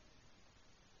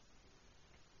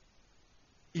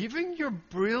 Even your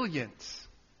brilliance.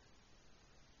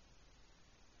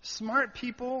 Smart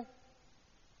people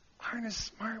aren't as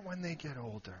smart when they get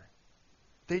older.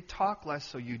 They talk less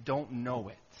so you don't know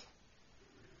it.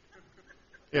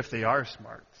 If they are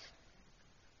smart.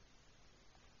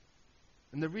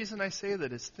 And the reason I say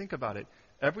that is, think about it.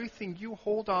 Everything you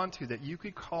hold on to that you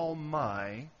could call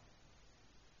my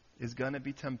is going to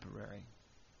be temporary.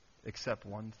 Except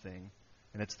one thing.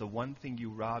 And it's the one thing you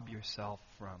rob yourself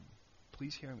from.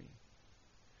 Please hear me.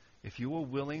 If you are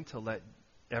willing to let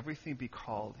everything be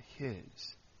called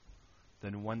His,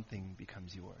 then one thing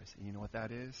becomes yours. And you know what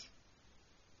that is?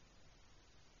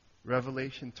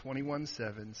 Revelation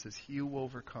 21:7 says, He who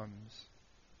overcomes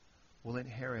will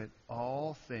inherit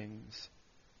all things,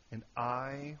 and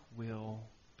I will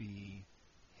be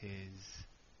his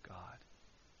God.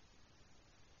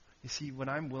 You see, when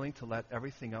I'm willing to let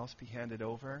everything else be handed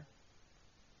over,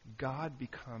 God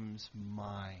becomes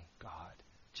my God.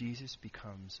 Jesus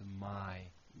becomes my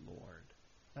Lord.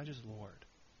 Not just Lord.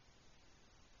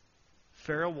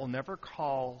 Pharaoh will never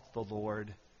call the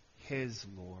Lord his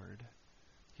Lord.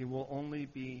 He will only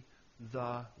be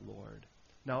the Lord.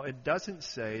 Now, it doesn't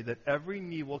say that every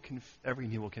knee will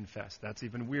confess. That's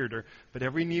even weirder. But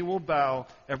every knee will bow,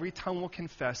 every tongue will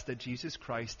confess that Jesus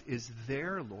Christ is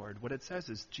their Lord. What it says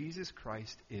is Jesus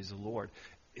Christ is Lord.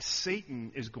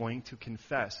 Satan is going to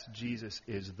confess Jesus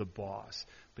is the boss,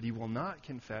 but he will not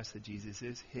confess that Jesus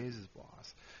is his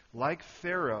boss. Like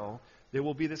Pharaoh, there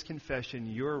will be this confession,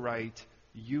 you're right,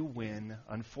 you win.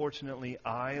 Unfortunately,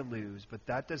 I lose, but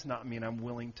that does not mean I'm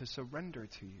willing to surrender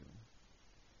to you.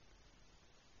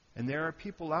 And there are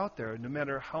people out there, no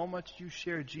matter how much you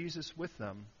share Jesus with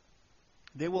them,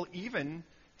 they will even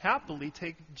happily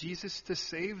take Jesus to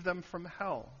save them from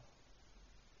hell.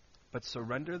 But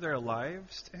surrender their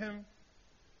lives to him?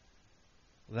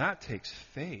 That takes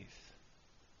faith.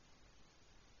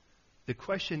 The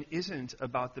question isn't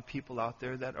about the people out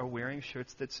there that are wearing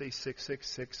shirts that say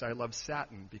 666, I love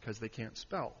satin, because they can't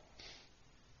spell.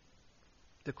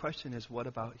 The question is, what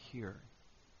about here?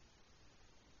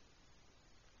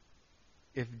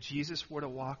 If Jesus were to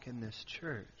walk in this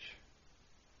church,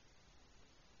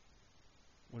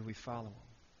 would we follow him?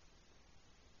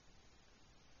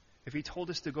 If he told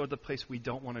us to go to the place we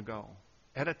don't want to go,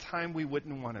 at a time we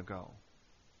wouldn't want to go,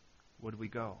 would we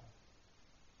go?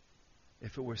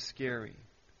 If it were scary,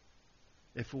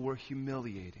 if it were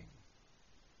humiliating,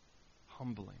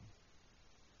 humbling,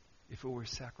 if it were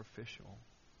sacrificial,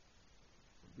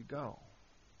 would we go?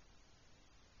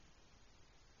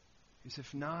 Because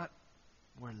if not,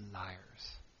 we're liars.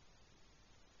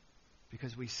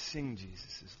 Because we sing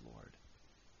Jesus is Lord.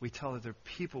 We tell other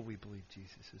people we believe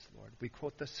Jesus is Lord. We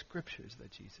quote the scriptures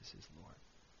that Jesus is Lord.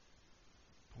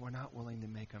 But we're not willing to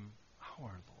make him our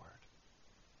Lord.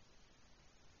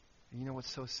 And you know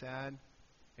what's so sad?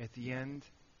 At the end,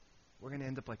 we're going to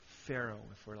end up like Pharaoh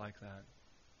if we're like that.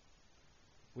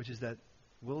 Which is that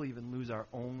we'll even lose our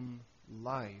own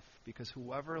life, because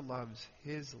whoever loves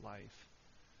his life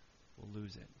will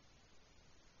lose it.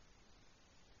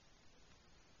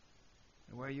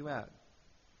 And where are you at?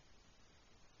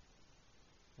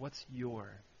 What's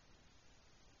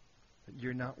that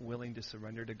you're not willing to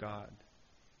surrender to God?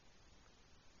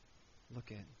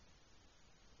 Look in.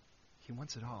 He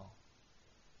wants it all.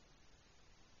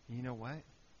 And you know what?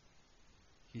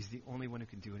 He's the only one who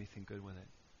can do anything good with it.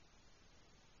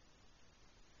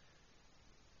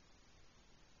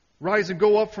 Rise and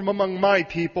go up from among my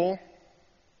people,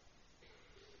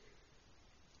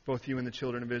 both you and the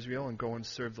children of Israel, and go and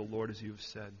serve the Lord as you have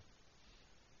said.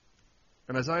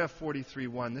 In Isaiah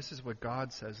 43:1, this is what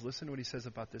God says. Listen to what he says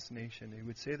about this nation. He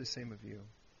would say the same of you.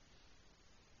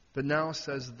 But now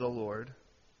says the Lord,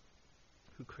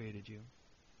 who created you,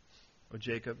 O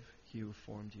Jacob, he who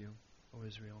formed you, O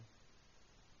Israel.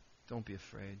 Don't be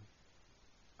afraid.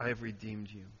 I have redeemed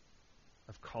you.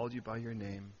 I've called you by your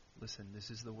name. Listen, this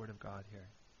is the word of God here.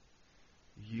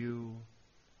 You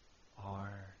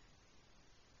are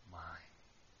mine.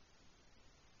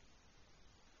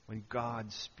 When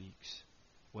God speaks,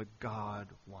 what God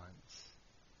wants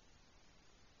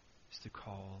is to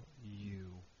call you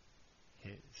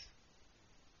his.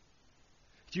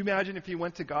 Could you imagine if you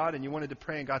went to God and you wanted to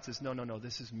pray and God says, no,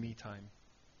 this is me time?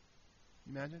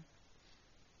 Can you imagine?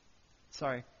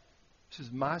 Sorry, this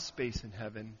is my space in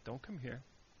heaven. Don't come here.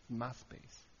 It's my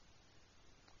space.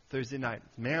 Thursday night,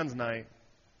 it's man's night.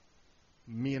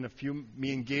 Me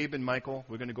and Gabe and Michael,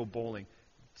 we're going to go bowling.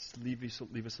 Just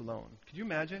leave us alone. Could you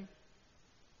imagine?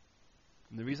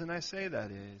 And the reason I say that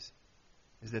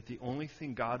is that the only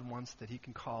thing God wants that he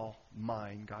can call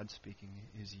mine, God speaking,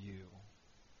 is you.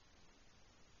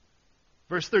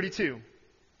 Verse 32.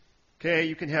 Okay,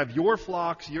 you can have your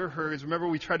flocks, your herds. Remember,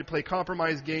 we tried to play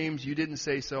compromise games. You didn't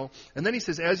say so. And then he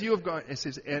says, as you have gone, it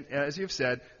says, and as you have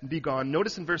said, be gone.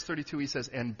 Notice in verse 32, he says,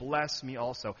 and bless me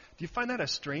also. Do you find that a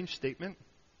strange statement?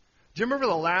 Do you remember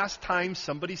the last time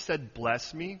somebody said,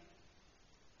 bless me?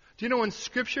 Do you know in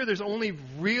Scripture there's only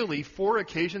really 4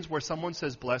 occasions where someone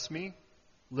says, bless me?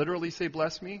 Literally say,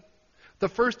 bless me? The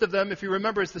first of them, if you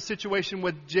remember, is the situation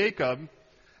with Jacob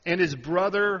and his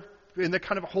brother, in the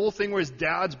kind of whole thing where his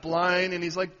dad's blind, and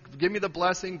he's like, give me the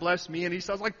blessing, bless me. And he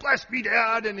sounds like, bless me,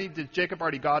 Dad. And Jacob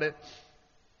already got it.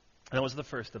 That was the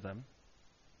first of them.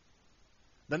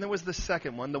 Then there was the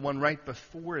second one, the one right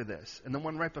before this. And the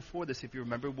one right before this, if you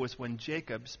remember, was when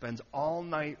Jacob spends all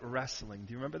night wrestling.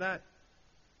 Do you remember that?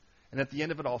 And at the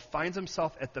end of it all, finds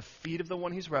himself at the feet of the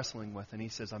one he's wrestling with, and he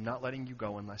says, I'm not letting you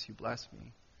go unless you bless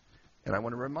me. And I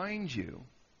want to remind you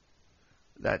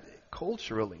that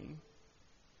culturally,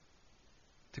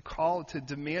 to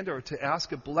demand or to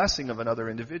ask a blessing of another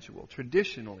individual,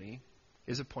 traditionally,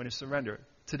 is a point of surrender.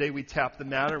 Today we tap the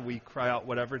mat or we cry out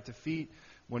whatever at defeat.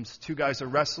 When 2 guys are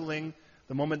wrestling,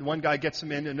 the moment one guy gets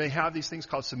them in, and they have these things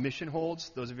called submission holds.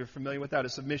 Those of you are familiar with that. A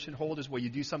submission hold is where you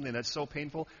do something that's so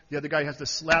painful, the other guy has to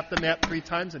slap the mat 3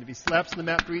 times, and if he slaps the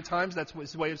mat 3 times, that's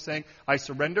his way of saying, I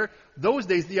surrender. Those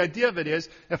days, the idea of it is,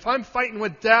 if I'm fighting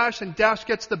with Dash and Dash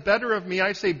gets the better of me,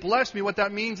 I say, bless me. What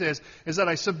that means is that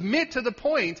I submit to the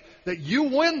point that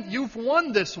you've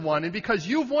won this one, and because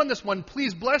you've won this one,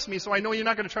 please bless me so I know you're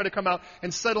not going to try to come out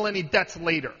and settle any debts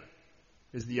later,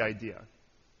 is the idea.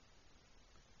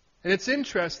 And it's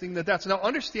interesting now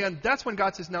understand, that's when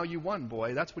God says, now you won,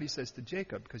 boy. That's what he says to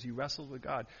Jacob, because he wrestled with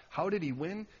God. How did he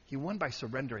win? He won by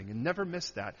surrendering, and never miss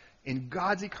that. In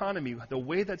God's economy, the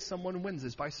way that someone wins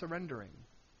is by surrendering.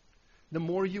 The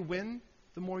more you win,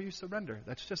 the more you surrender.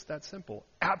 That's just that simple.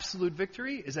 Absolute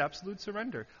victory is absolute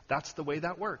surrender. That's the way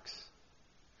that works.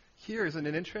 Here, isn't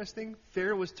it interesting?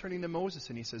 Pharaoh was turning to Moses,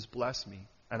 and he says, bless me.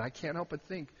 And I can't help but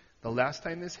think, the last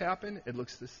time this happened, it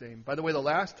looks the same. By the way, the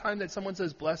last time that someone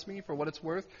says, bless me, for what it's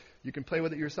worth, you can play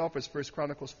with it yourself, is 1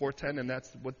 Chronicles 4:10, and that's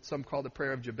what some call the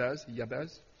prayer of Jabez.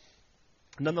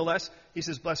 Nonetheless, he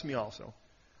says, bless me also.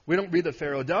 We don't read that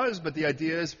Pharaoh does, but the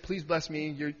idea is, please bless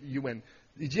me, you win.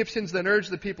 The Egyptians then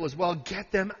urged the people as well,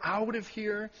 get them out of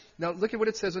here. Now, look at what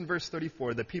it says in verse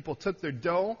 34. The people took their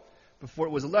dough before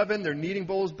it was leavened, their kneading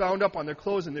bowls bound up on their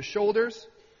clothes and their shoulders.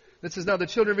 It says, now the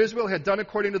children of Israel had done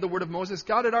according to the word of Moses.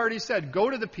 God had already said,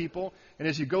 go to the people, and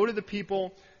as you go to the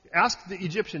people, ask the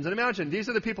Egyptians. And imagine, these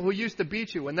are the people who used to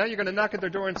beat you, and now you're going to knock at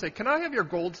their door and say, can I have your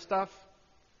gold stuff?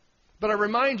 But I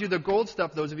remind you, the gold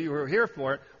stuff, those of you who are here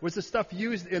for it, was the stuff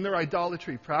used in their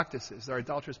idolatry practices, their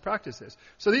idolatrous practices.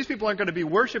 So these people aren't going to be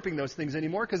worshiping those things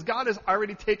anymore, because God has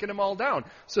already taken them all down.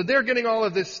 So they're getting all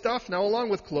of this stuff now, along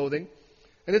with clothing.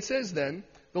 And it says then,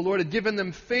 the Lord had given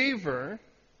them favor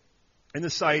in the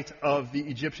sight of the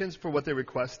Egyptians for what they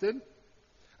requested.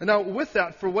 And now with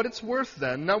that, for what it's worth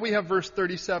then, now we have verse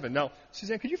 37. Now,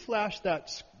 Suzanne, could you flash that,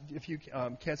 if you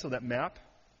cancel that map?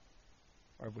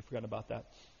 Or have we forgotten about that?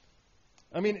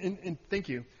 Thank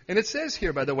you. And it says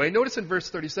here, by the way, notice in verse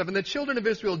 37, the children of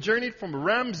Israel journeyed from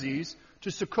Ramses to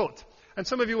Sukkot. And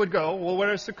some of you would go, well,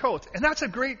 where is Sukkot? And that's a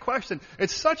great question.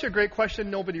 It's such a great question,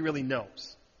 nobody really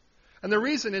knows. And the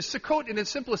reason is Sukkot, in its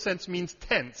simplest sense, means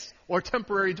tents or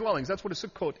temporary dwellings. That's what a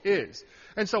Sukkot is.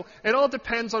 And so it all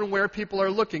depends on where people are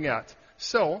looking at.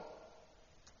 So,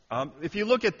 if you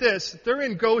look at this, they're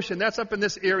in Goshen. That's up in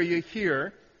this area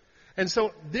here. And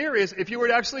so there is, if you were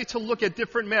actually to look at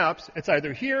different maps, it's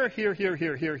either here,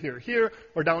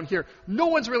 or down here. No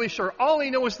one's really sure. All they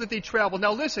know is that they travel.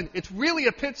 Now listen, it's really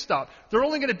a pit stop. They're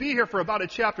only going to be here for about a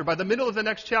chapter. By the middle of the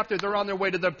next chapter, they're on their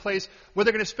way to the place where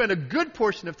they're going to spend a good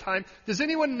portion of time. Does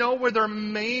anyone know where their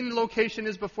main location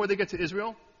is before they get to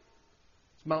Israel?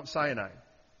 It's Mount Sinai.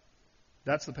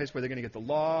 That's the place where they're going to get the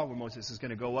law, where Moses is going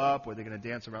to go up, where they're going to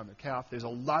dance around their calf. There's a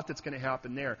lot that's going to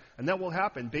happen there. And that will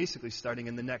happen basically starting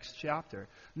in the next chapter.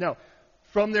 Now,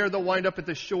 from there they'll wind up at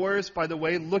the shores, by the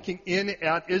way, looking in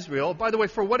at Israel. By the way,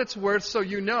 for what it's worth, so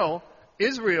you know,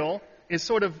 Israel is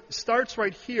sort of starts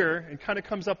right here and kind of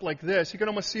comes up like this. You can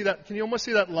almost see that. Can you almost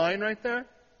see that line right there?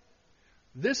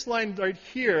 This line right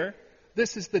here,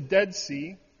 this is the Dead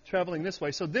Sea traveling this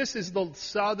way. So this is the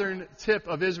southern tip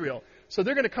of Israel. So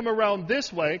they're going to come around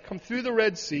this way, come through the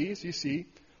Red Sea, as you see,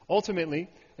 ultimately,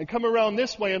 and come around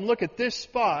this way and look at this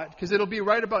spot, because it'll be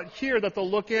right about here that they'll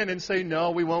look in and say,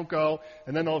 no, we won't go.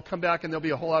 And then they'll come back and there'll be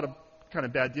a whole lot of kind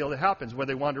of bad deal that happens where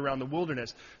they wander around the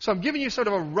wilderness. So I'm giving you sort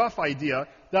of a rough idea.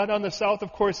 That on the south,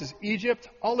 of course, is Egypt.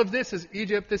 All of this is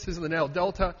Egypt. This is the Nile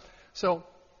Delta. So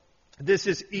this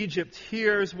is Egypt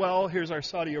here as well. Here's our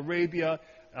Saudi Arabia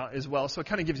as well. So it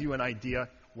kind of gives you an idea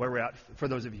where we're at for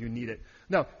those of you who need it.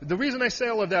 Now, the reason I say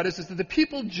all of that is that the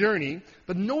people journey,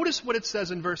 but notice what it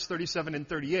says in verse 37 and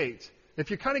 38. If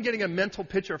you're kind of getting a mental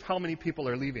picture of how many people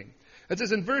are leaving. It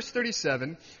says in verse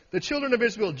 37, the children of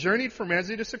Israel journeyed from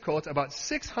Ramsey to Sukkot, about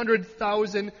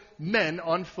 600,000 men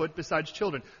on foot besides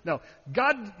children. Now,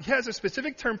 God has a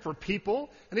specific term for people,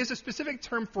 and he has a specific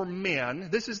term for man.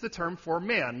 This is the term for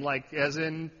man, like as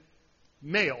in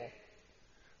male.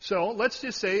 So let's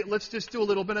just do a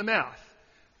little bit of math.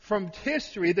 From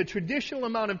history, the traditional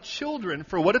amount of children,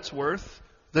 for what it's worth,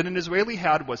 that an Israeli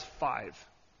had was 5.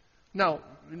 Now,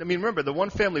 I mean, remember, the one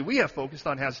family we have focused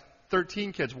on has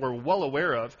 13 kids we're well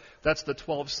aware of. That's the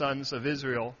 12 sons of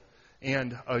Israel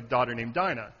and a daughter named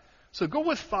Dinah. So go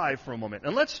with 5 for a moment.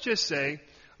 And let's just say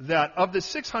that of the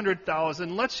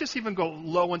 600,000, let's just even go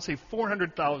low and say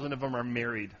 400,000 of them are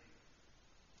married.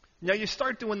 Now you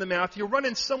start doing the math, you're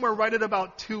running somewhere right at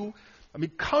about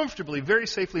comfortably, very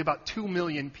safely, about 2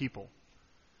 million people.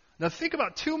 Now think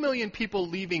about 2 million people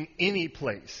leaving any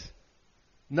place.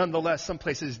 Nonetheless, some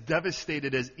places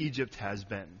devastated as Egypt has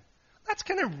been. That's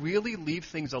going to really leave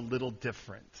things a little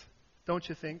different, don't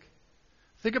you think?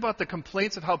 Think about the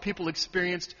complaints of how people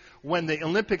experienced when the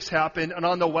Olympics happened and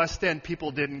on the West End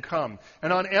people didn't come.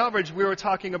 And on average, we were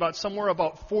talking about somewhere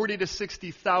about 40 to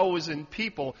 60,000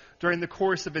 people during the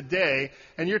course of a day,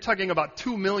 and you're talking about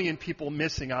 2 million people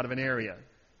missing out of an area.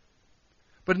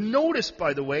 But notice,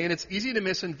 by the way, and it's easy to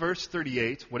miss in verse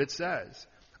 38, what it says.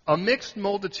 A mixed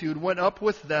multitude went up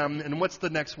with them, and what's the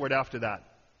next word after that?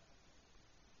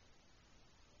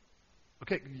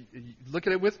 Okay, look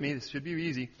at it with me. This should be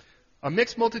easy. A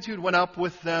mixed multitude went up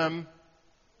with them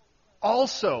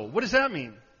also. What does that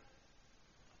mean?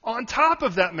 On top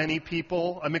of that many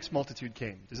people, a mixed multitude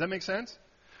came. Does that make sense?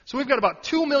 So we've got about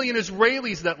 2 million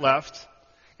Israelis that left.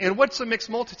 And what's a mixed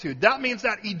multitude? That means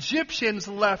that Egyptians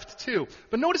left too.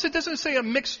 But notice it doesn't say a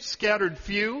mixed scattered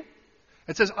few.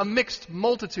 It says a mixed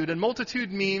multitude. And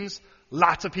multitude means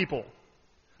lots of people.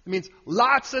 It means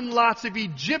lots and lots of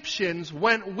Egyptians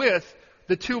went with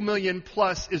the 2 million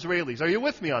plus Israelis. Are you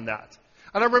with me on that?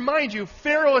 And I remind you,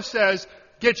 Pharaoh says,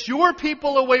 get your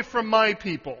people away from my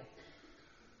people.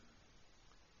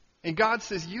 And God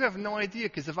says, you have no idea,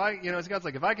 because as God's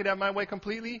like, if I could have my way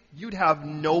completely, you'd have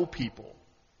no people.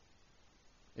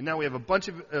 And now we have a bunch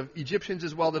of Egyptians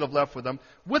as well that have left with them,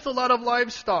 with a lot of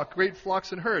livestock, great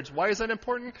flocks and herds. Why is that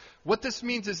important? What this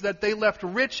means is that they left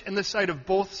rich in the sight of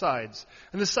both sides.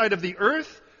 In the sight of the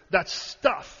earth, that's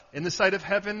stuff. In the sight of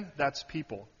heaven, that's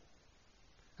people.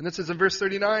 And it says in verse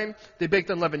 39, they baked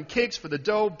unleavened cakes for the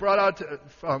dough brought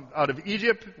out of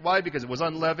Egypt. Why? Because it was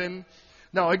unleavened.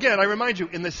 Now again, I remind you,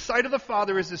 in the sight of the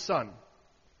Father is the Son.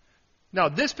 Now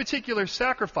this particular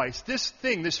sacrifice, this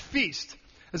feast,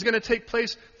 is going to take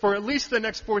place for at least the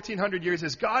next 1,400 years,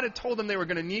 as God had told them they were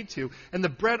going to need to. And the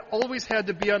bread always had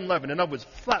to be unleavened. In other words,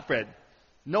 flat bread,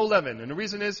 no leaven. And the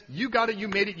reason is, you got it, you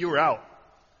made it, you were out.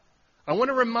 I want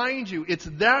to remind you, it's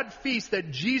that feast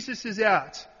that Jesus is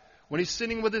at when he's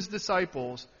sitting with his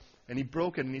disciples, and he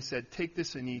broke it and he said, take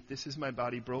this and eat. This is my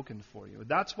body broken for you.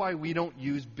 That's why we don't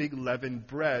use big leavened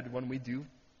bread when we do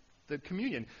the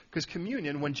communion. Because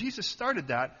communion, when Jesus started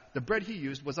that, the bread he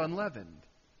used was unleavened.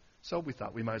 So we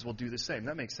thought we might as well do the same.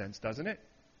 That makes sense, doesn't it?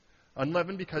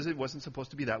 Unleavened because it wasn't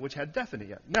supposed to be that which had death in it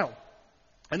yet. Now,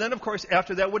 and then, of course,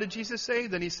 after that, what did Jesus say?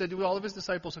 Then he said to all of his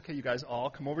disciples, okay, you guys all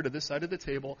come over to this side of the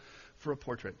table for a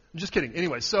portrait. I'm just kidding.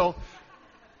 Anyway, so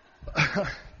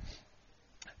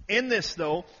in this,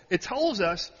 though, it tells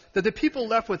us that the people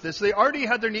left with this. They already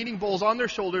had their kneading bowls on their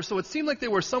shoulders, so it seemed like they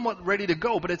were somewhat ready to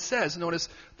go. But it says, notice,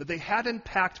 that they hadn't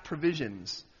packed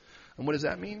provisions. And what does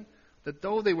that mean? That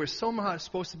though they were somehow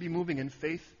supposed to be moving in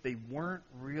faith, they weren't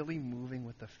really moving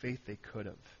with the faith they could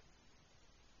have.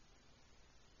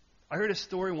 I heard a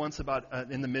story once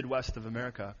about, in the Midwest of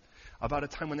America, about a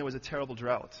time when there was a terrible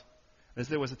drought. As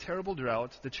there was a terrible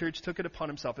drought, the church took it upon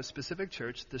himself, a specific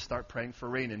church, to start praying for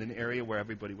rain in an area where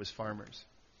everybody was farmers.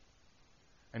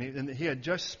 And he had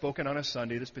just spoken on a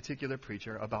Sunday, this particular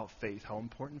preacher, about faith, how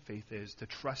important faith is, to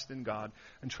trust in God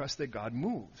and trust that God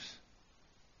moves.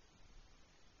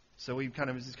 So he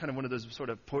was kind of one of those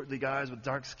sort of portly guys with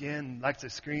dark skin, likes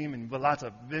to scream and with lots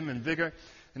of vim and vigor.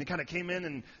 And he kind of came in,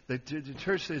 and the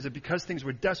church says that because things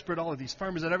were desperate, all of these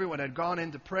farmers and everyone had gone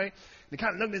in to pray. And he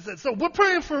kind of looked and said, so we're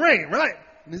praying for rain, right?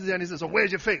 And he says, so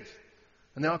where's your faith?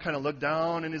 And they all kind of looked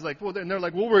down, and he's like, well, and they're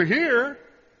like, well, we're here.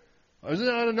 Isn't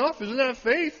that enough? Isn't that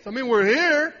faith? I mean, we're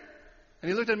here.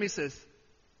 And he looked at me and says,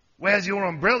 where's your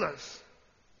umbrellas?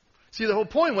 See, the whole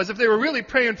point was if they were really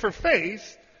praying for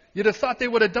faith, you'd have thought they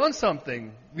would have done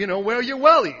something. Wear your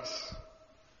wellies.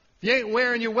 If you ain't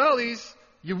wearing your wellies,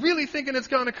 you're really thinking it's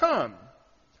going to come.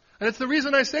 And it's the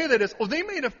reason I say that is, they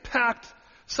may have packed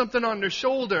something on their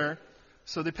shoulder,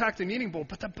 so they packed an eating bowl.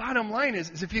 But the bottom line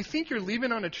is if you think you're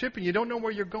leaving on a trip and you don't know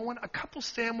where you're going, a couple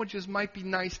sandwiches might be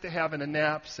nice to have in a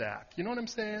knapsack. You know what I'm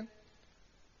saying?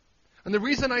 And the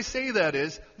reason I say that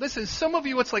is, listen, some of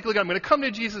you, it's like, look, I'm going to come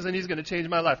to Jesus and he's going to change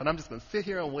my life. And I'm just going to sit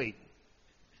here and wait.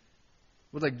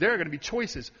 But like, there are going to be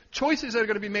choices. Choices that are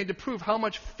going to be made to prove how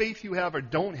much faith you have or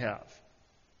don't have.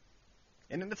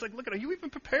 And then it's like, look, are you even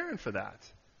preparing for that?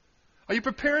 Are you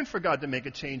preparing for God to make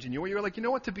a change in you? Or you're like, you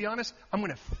know what, to be honest, I'm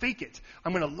going to fake it.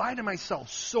 I'm going to lie to myself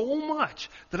so much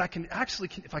that I can actually,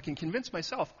 if I can convince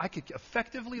myself, I could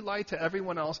effectively lie to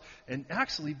everyone else and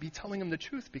actually be telling them the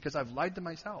truth because I've lied to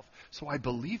myself. So I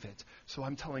believe it. So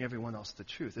I'm telling everyone else the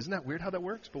truth. Isn't that weird how that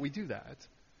works? But we do that.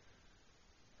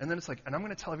 And then it's like, and I'm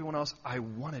going to tell everyone else, I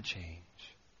want to change.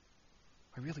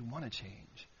 I really want to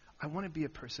change. I want to be a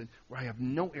person where I have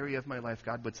no area of my life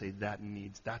God would say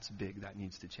that's big, that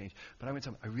needs to change. But I'm going to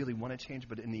tell them, I really want to change,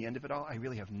 but in the end of it all, I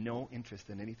really have no interest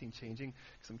in anything changing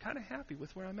because I'm kind of happy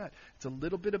with where I'm at. It's a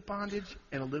little bit of bondage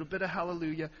and a little bit of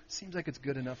hallelujah. Seems like it's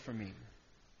good enough for me.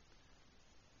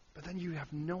 But then you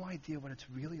have no idea what it's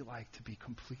really like to be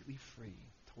completely free,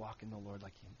 to walk in the Lord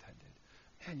like He intended.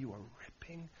 Man, you are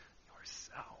ripping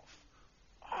yourself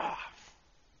off.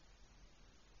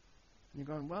 And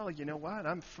you're going, well, you know what?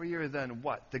 I'm freer than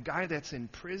what? The guy that's in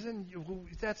prison?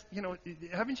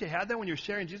 Haven't you had that when you're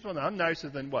sharing Jesus? Well, I'm nicer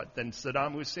than what? Than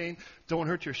Saddam Hussein? Don't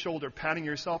hurt your shoulder, patting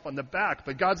yourself on the back.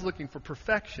 But God's looking for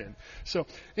perfection. So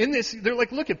in this, they're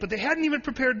like, look but they hadn't even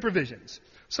prepared provisions.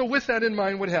 So with that in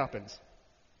mind, what happens?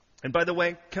 And by the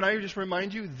way, can I just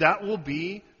remind you, that will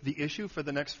be the issue for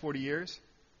the next 40 years?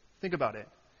 Think about it.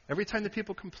 Every time that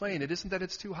people complain, it isn't that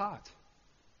it's too hot.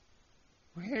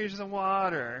 Where's the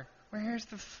water? Where's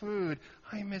the food?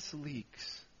 I miss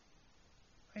leeks.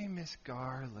 I miss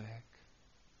garlic.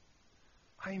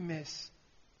 I miss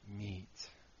meat.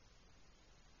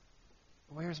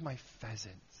 Where's my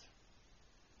pheasant?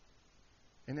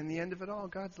 And in the end of it all,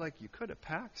 God's like, you could have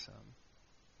packed some.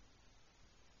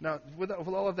 Now, with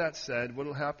all of that said, what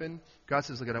will happen? God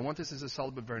says, look, I want this as a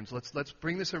solid burden. So let's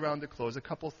bring this around to close. A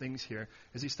couple things here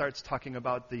as He starts talking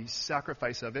about the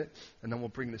sacrifice of it, and then we'll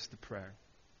bring this to prayer.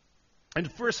 And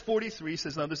verse 43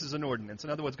 says, now this is an ordinance. In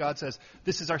other words, God says,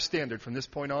 this is our standard from this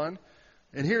point on.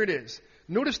 And here it is.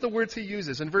 Notice the words He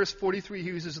uses. In verse 43, He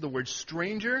uses the word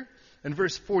stranger. In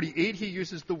verse 48, He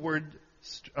uses the word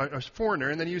foreigner.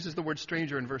 And then He uses the word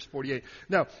stranger in verse 48.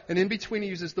 Now, and in between He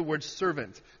uses the word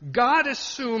servant. God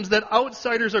assumes that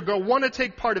outsiders are going to want to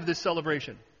take part of this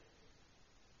celebration.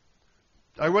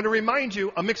 I want to remind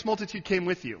you, a mixed multitude came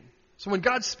with you. So when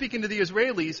God's speaking to the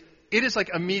Israelis, it is like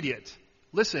immediate.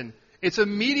 Listen. It's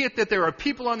immediate that there are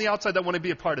people on the outside that want to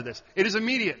be a part of this. It is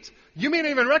immediate. You may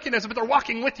not even recognize it, but they're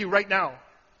walking with you right now.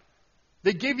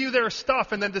 They gave you their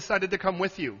stuff and then decided to come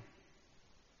with you.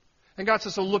 And God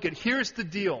says, so look, here's the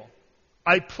deal.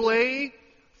 I play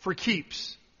for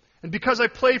keeps. And because I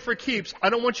play for keeps, I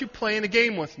don't want you playing a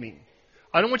game with me.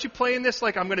 I don't want you playing this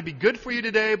like I'm going to be good for you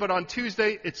today, but on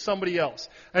Tuesday, it's somebody else.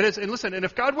 And listen, and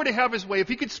if God were to have His way, if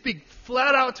He could speak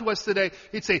flat out to us today,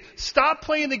 He'd say, stop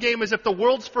playing the game as if the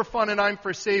world's for fun and I'm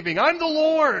for saving. I'm the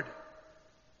Lord.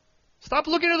 Stop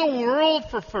looking to the world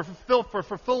for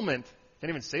fulfillment. Can't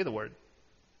even say the word.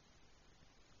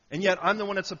 And yet, I'm the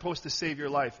one that's supposed to save your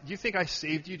life. Do you think I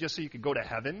saved you just so you could go to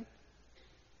heaven?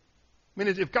 I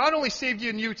mean, if God only saved you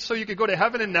and you so you could go to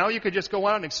heaven and now you could just go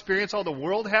out and experience all the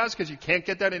world has because you can't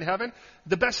get that in heaven,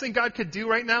 the best thing God could do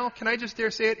right now, can I just dare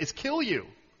say it, is kill you.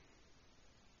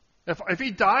 If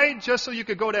He died just so you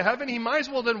could go to heaven, He might as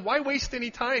well, then why waste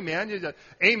any time, man?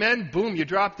 Amen, boom, you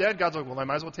drop dead. God's like, well, I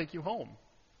might as well take you home.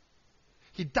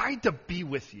 He died to be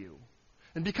with you.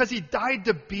 And because He died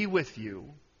to be with you,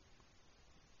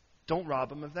 don't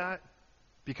rob Him of that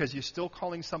because you're still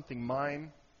calling something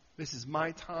mine. This is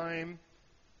my time.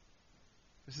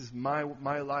 This is my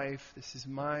life. This is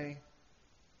my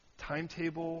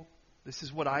timetable. This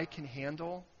is what I can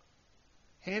handle.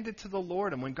 Hand it to the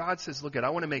Lord. And when God says, look, I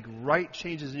want to make right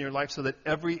changes in your life so that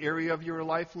every area of your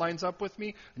life lines up with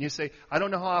me, and you say, I don't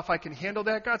know if I can handle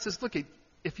that. God says, look,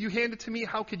 if you hand it to me,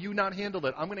 how could you not handle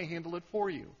it? I'm going to handle it for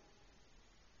you.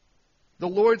 The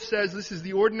Lord says, this is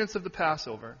the ordinance of the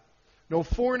Passover. No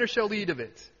foreigner shall eat of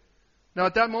it. Now,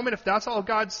 at that moment, if that's all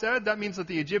God said, that means that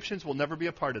the Egyptians will never be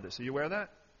a part of this. Are you aware of that?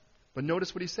 But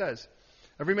notice what He says.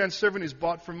 Every man's servant who's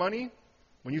bought for money,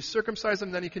 when you circumcise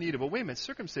him, then he can eat it. But wait a minute,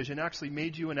 circumcision actually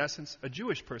made you, in essence, a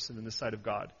Jewish person in the sight of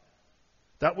God.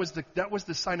 That was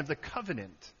the sign of the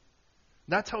covenant.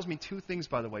 And that tells me two things,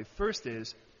 by the way. First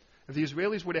is, If the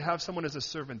Israelis were to have someone as a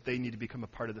servant, they need to become a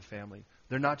part of the family.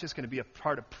 They're not just going to be a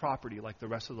part of property like the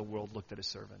rest of the world looked at a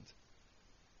servant.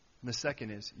 And the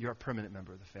second is, you're a permanent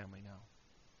member of the family now.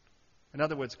 In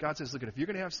other words, God says, look, if you're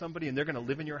going to have somebody and they're going to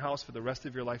live in your house for the rest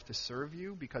of your life to serve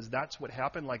you, because that's what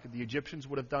happened, like the Egyptians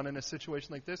would have done in a situation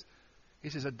like this, he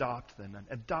says, adopt them. And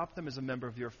adopt them as a member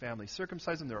of your family.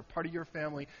 Circumcise them. They're a part of your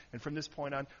family. And from this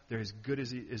point on, they're as good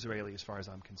as Israeli as far as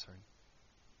I'm concerned.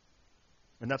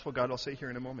 And that's what God will say here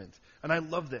in a moment. And I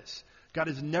love this. God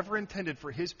has never intended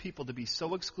for his people to be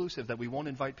so exclusive that we won't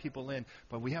invite people in,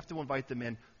 but we have to invite them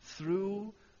in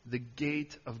through the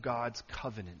gate of God's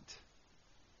covenant.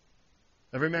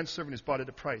 Every man's servant is bought at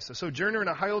a price. A sojourner and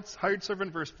a hired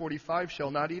servant, verse 45, shall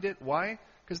not eat it. Why?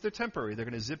 Because they're temporary. They're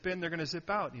going to zip in, they're going to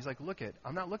zip out. And he's like, look it,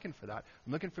 I'm not looking for that.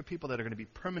 I'm looking for people that are going to be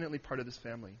permanently part of this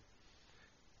family.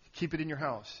 Keep it in your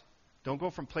house. Don't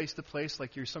go from place to place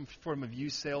like you're some form of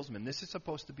used salesman. This is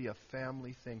supposed to be a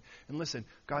family thing. And listen,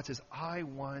 God says, I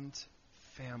want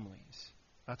families.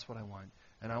 That's what I want.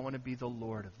 And I want to be the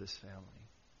Lord of this family.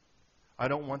 I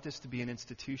don't want this to be an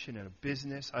institution and a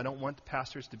business. I don't want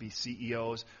pastors to be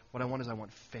CEOs. What I want is I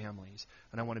want families.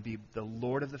 And I want to be the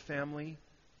Lord of the family.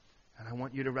 And I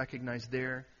want you to recognize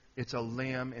there, it's a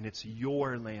lamb, and it's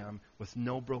your lamb with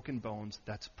no broken bones.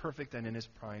 That's perfect and in his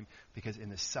prime, because in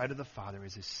the sight of the Father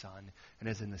is his Son. And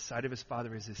as in the sight of his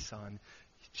Father is his Son,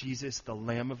 Jesus, the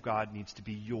Lamb of God, needs to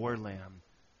be your lamb.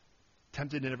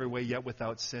 Tempted in every way, yet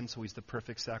without sin, so he's the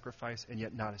perfect sacrifice, and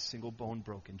yet not a single bone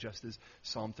broken, just as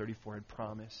Psalm 34 had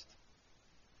promised.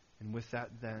 And with that,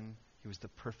 then, he was the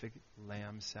perfect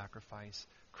lamb sacrifice.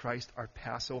 Christ, our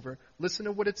Passover. Listen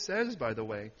to what it says, by the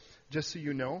way, just so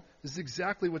you know. This is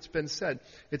exactly what's been said.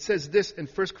 It says this in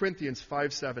 1 Corinthians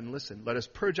 5:7. Listen, let us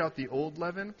purge out the old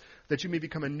leaven, that you may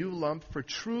become a new lump, for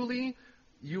truly,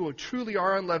 you truly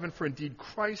are unleavened, for indeed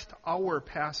Christ, our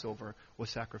Passover, was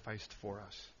sacrificed for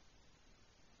us.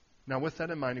 Now, with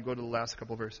that in mind, we go to the last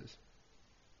couple verses.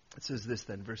 It says this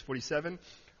then, verse 47,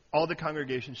 all the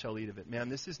congregation shall eat of it. Man,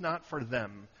 this is not for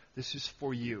them. This is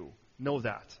for you. Know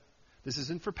that. This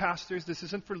isn't for pastors. This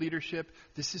isn't for leadership.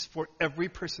 This is for every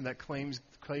person that claims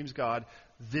God.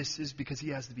 This is because he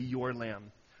has to be your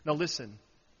lamb. Now listen,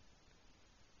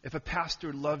 if a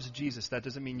pastor loves Jesus, that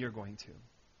doesn't mean you're going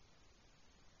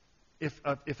to.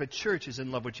 If a church is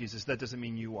in love with Jesus, that doesn't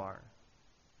mean you are.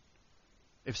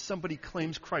 If somebody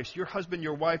claims Christ, your husband,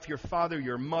 your wife, your father,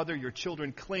 your mother, your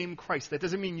children claim Christ, that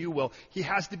doesn't mean you will. He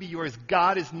has to be yours.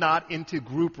 God is not into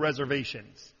group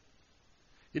reservations.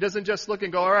 He doesn't just look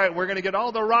and go, all right, we're going to get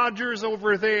all the Rogers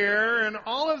over there and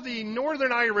all of the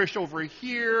Northern Irish over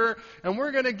here, and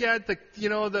we're going to get the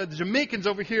Jamaicans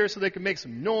over here so they can make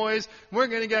some noise. We're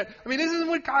going to get, this isn't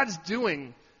what God's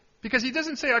doing. Because he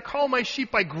doesn't say, I call my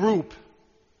sheep by group.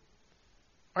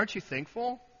 Aren't you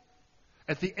thankful?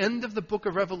 At the end of the book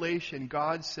of Revelation,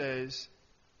 God says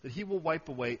that he will wipe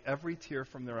away every tear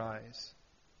from their eyes.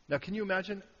 Now, can you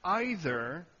imagine?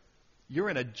 Either you're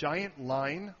in a giant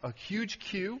line, a huge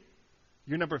queue,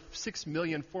 you're number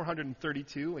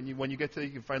 6,432,000, and when you get to,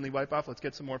 you can finally wipe off, let's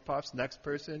get some more puffs, next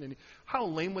person. And how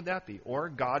lame would that be? Or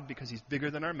God, because he's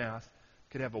bigger than our math,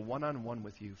 could have a one-on-one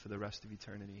with you for the rest of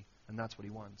eternity. And that's what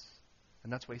he wants.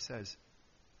 And that's why he says,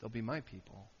 they'll be my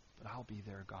people, but I'll be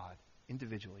their God.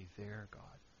 Individually, their God.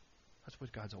 That's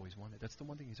what God's always wanted. That's the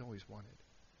one thing he's always wanted.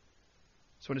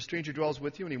 So when a stranger dwells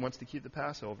with you and he wants to keep the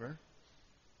Passover,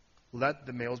 let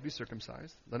the males be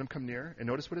circumcised. Let him come near. And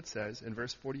notice what it says in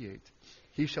verse 48.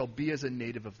 He shall be as a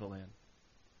native of the land.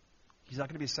 He's not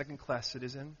going to be a second-class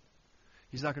citizen.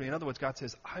 He's not going to be, in other words, God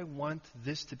says, I want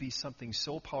this to be something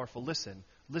so powerful. Listen.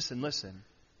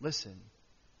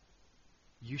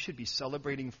 You should be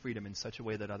celebrating freedom in such a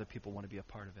way that other people want to be a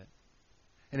part of it.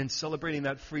 And in celebrating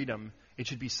that freedom, it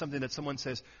should be something that someone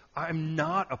says, I'm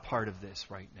not a part of this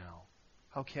right now.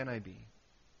 How can I be?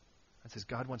 That says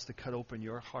God wants to cut open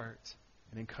your heart.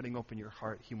 And in cutting open your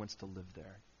heart, he wants to live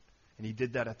there. And he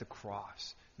did that at the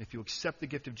cross. And if you accept the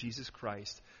gift of Jesus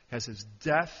Christ as his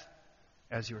death,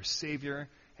 as your Savior,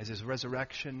 as his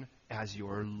resurrection, as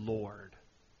your Lord,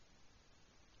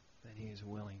 then he is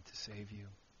willing to save you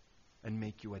and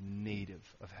make you a native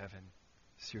of heaven.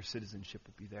 So your citizenship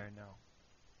will be there now.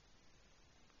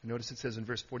 Notice it says in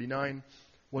verse 49,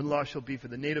 one law shall be for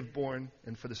the native born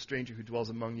and for the stranger who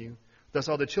dwells among you. Thus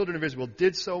all the children of Israel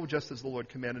did so, just as the Lord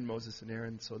commanded Moses and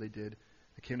Aaron, so they did.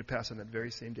 It came to pass on that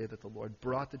very same day that the Lord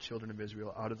brought the children of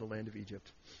Israel out of the land of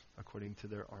Egypt, according to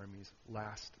their armies.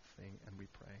 Last thing, and we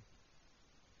pray.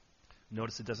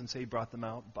 Notice it doesn't say he brought them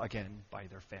out, again, by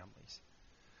their families.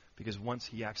 Because once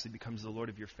he actually becomes the Lord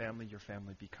of your family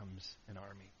becomes an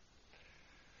army.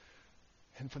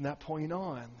 And from that point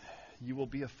on, you will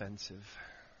be offensive.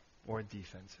 or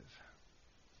defensive.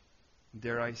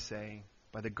 Dare I say,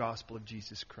 by the gospel of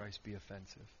Jesus Christ, be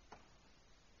offensive.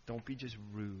 Don't be just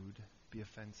rude. Be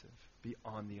offensive. Be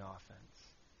on the offense.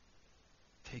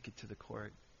 Take it to the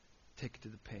court. Take it to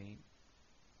the paint.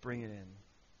 Bring it in.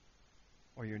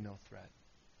 Or you're no threat.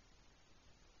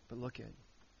 But look at,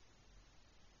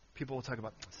 people will talk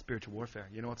about spiritual warfare.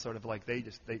 You know, it's sort of like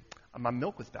my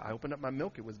milk was bad. I opened up my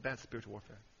milk, it was bad. Spiritual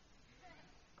warfare.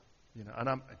 You know, and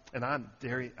I'm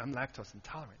lactose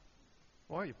intolerant.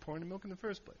 Why are you pouring the milk in the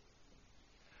first place?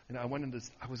 And it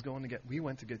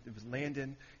was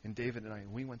Landon and David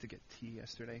and we went to get tea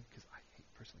yesterday because I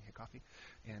personally hate coffee,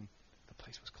 and the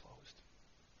place was closed.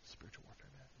 Spiritual warfare,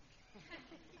 man.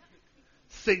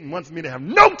 Satan wants me to have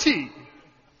no tea.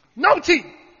 No tea.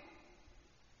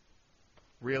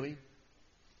 Really?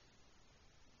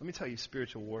 Let me tell you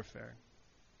spiritual warfare.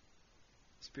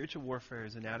 Spiritual warfare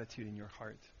is an attitude in your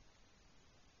heart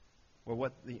where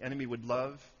what the enemy would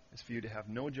love is for you to have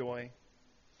no joy,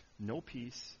 no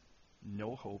peace,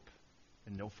 no hope,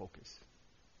 and no focus.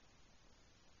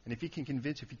 And if he can't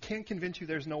convince you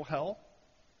there's no hell,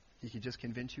 he can just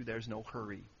convince you there's no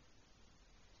hurry.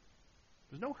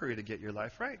 There's no hurry to get your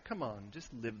life right. Come on,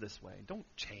 just live this way. Don't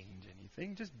change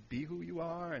anything. Just be who you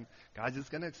are, and God's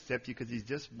just going to accept you because he's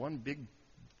just one big,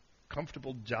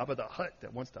 comfortable Jabba the Hutt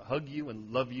that wants to hug you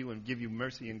and love you and give you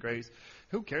mercy and grace.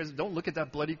 Who cares? Don't look at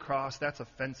that bloody cross. That's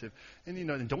offensive. And,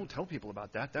 and don't tell people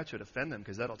about that. That should offend them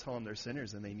because that'll tell them they're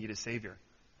sinners and they need a Savior.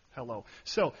 Hello.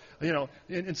 So,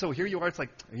 and so here you are. It's like,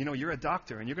 you're a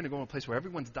doctor and you're going to go to a place where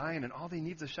everyone's dying and all they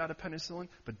need is a shot of penicillin,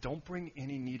 but don't bring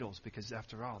any needles because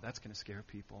after all, that's going to scare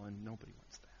people and nobody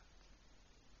wants that.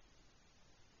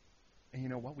 And you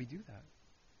know what? We do that.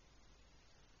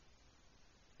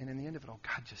 And in the end of it all,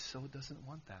 God just so doesn't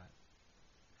want that.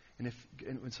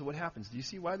 And so what happens? Do you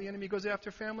see why the enemy goes after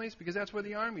families? Because that's where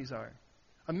the armies are.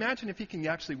 Imagine if he can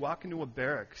actually walk into a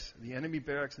barracks, the enemy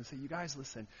barracks, and say, you guys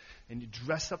listen, and you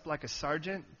dress up like a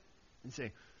sergeant and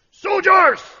say,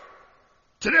 soldiers,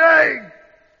 today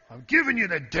I'm giving you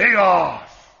the day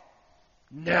off.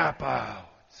 Nap out.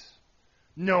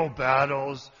 No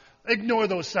battles. Ignore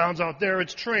those sounds out there.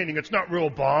 It's training. It's not real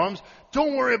bombs.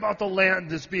 Don't worry about the land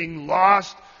that's being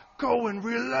lost. Go and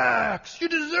relax. You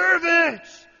deserve it.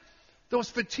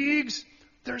 Those fatigues,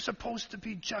 they're supposed to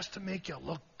be just to make you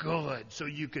look good so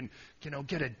you can,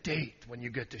 get a date when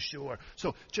you get to shore.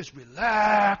 So just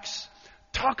relax.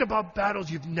 Talk about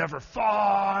battles you've never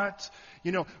fought.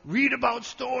 Read about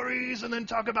stories and then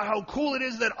talk about how cool it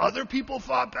is that other people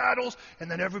fought battles, and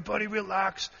then everybody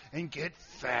relax and get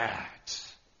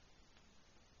fat.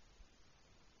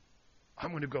 I'm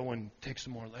going to go and take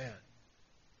some more land.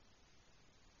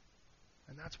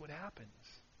 And that's what happens.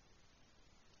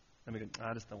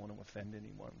 I just don't want to offend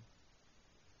anyone.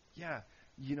 Yeah,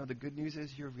 the good news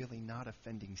is you're really not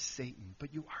offending Satan,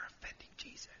 but you are offending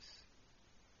Jesus.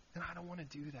 And I don't want to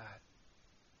do that.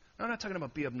 Now, I'm not talking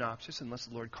about be obnoxious unless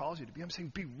the Lord calls you to be. I'm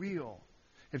saying be real.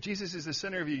 If Jesus is the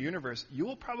center of your universe, you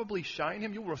will probably shine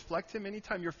him. You'll reflect him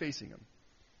anytime you're facing him.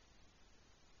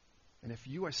 And if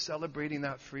you are celebrating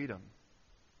that freedom,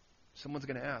 someone's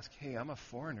going to ask, hey, I'm a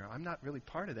foreigner. I'm not really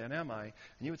part of that, am I? And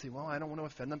you would say, well, I don't want to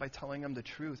offend them by telling them the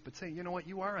truth. But say, you know what?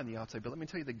 You are on the outside. But let me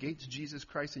tell you, the gate's Jesus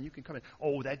Christ, and you can come in.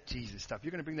 Oh, that Jesus stuff.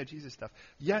 You're going to bring that Jesus stuff.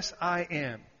 Yes, I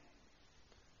am.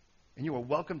 And you are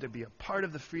welcome to be a part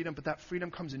of the freedom, but that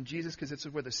freedom comes in Jesus because it's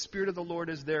where the Spirit of the Lord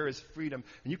is, there is freedom.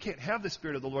 And you can't have the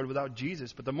Spirit of the Lord without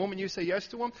Jesus. But the moment you say yes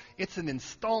to him, it's an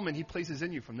installment he places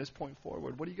in you from this point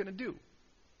forward. What are you going to do?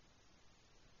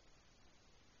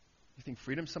 You think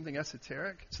freedom's something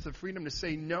esoteric? It's the freedom to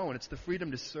say no, and it's the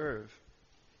freedom to serve.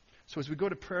 So as we go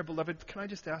to prayer, beloved, can I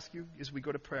just ask you, as we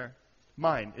go to prayer,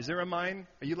 mine. Is there a mine?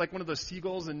 Are you like one of those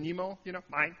seagulls in Nemo?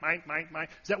 Mine.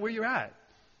 Is that where you're at?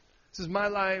 This is my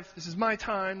life. This is my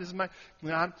time. This is my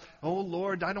God. Oh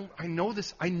Lord, I know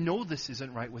this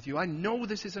isn't right with you. I know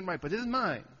this isn't right, but this is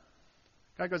mine.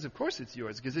 God goes, of course it's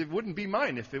yours, because it wouldn't be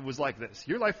mine if it was like this.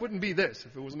 Your life wouldn't be this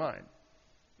if it was mine.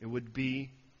 It would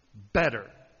be better.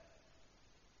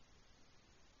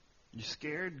 You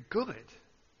scared? Good.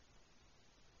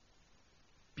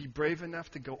 Be brave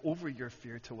enough to go over your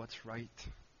fear to what's right.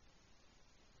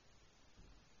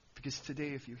 Because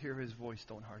today, if you hear his voice,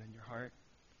 don't harden your heart.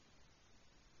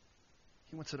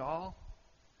 He wants it all.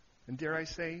 And dare I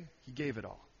say, he gave it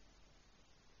all.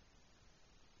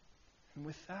 And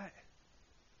with that,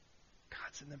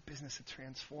 God's in the business of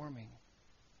transforming.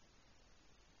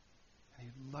 And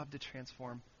he'd love to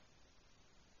transform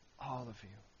all of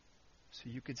you. So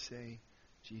you could say,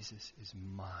 Jesus is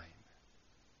mine.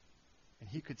 And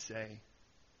he could say,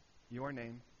 your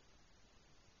name,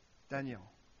 Daniel,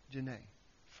 Janae,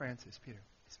 Francis, Peter,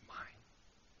 is mine.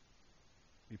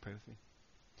 Will you pray with me?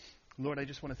 Lord, I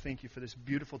just want to thank you for this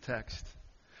beautiful text.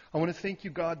 I want to thank you,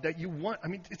 God, that you want,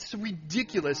 it's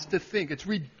ridiculous to think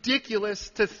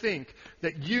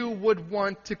that you would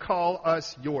want to call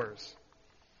us yours.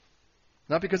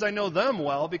 Not because I know them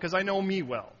well, because I know me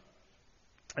well.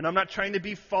 And I'm not trying to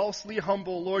be falsely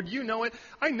humble, Lord. You know it.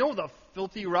 I know the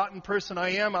filthy, rotten person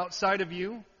I am outside of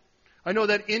you. I know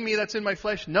that in me, that's in my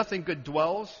flesh, nothing good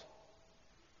dwells.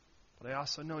 But I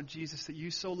also know, Jesus, that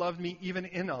you so loved me even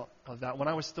in all of that. When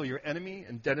I was still your enemy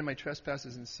and dead in my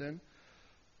trespasses and sin,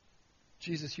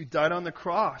 Jesus, you died on the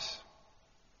cross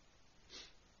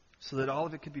so that all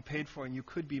of it could be paid for and you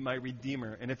could be my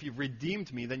Redeemer. And if you've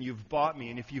redeemed me, then you've bought me.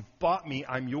 And if you've bought me,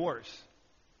 I'm yours.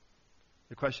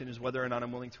 The question is whether or not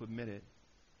I'm willing to admit it.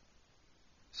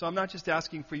 So I'm not just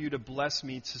asking for you to bless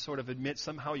me to sort of admit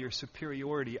somehow your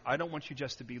superiority. I don't want you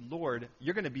just to be Lord.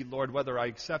 You're going to be Lord whether I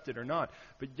accept it or not.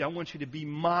 But I want you to be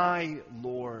my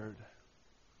Lord.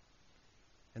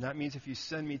 And that means if you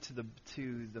send me to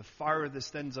the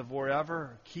farthest ends of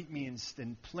wherever, keep me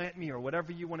and plant me or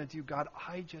whatever you want to do, God,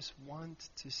 I just want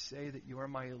to say that you are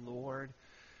my Lord.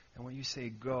 And when you say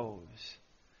goes.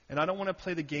 And I don't want to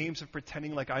play the games of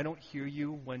pretending like I don't hear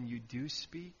you when you do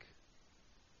speak.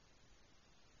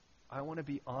 I want to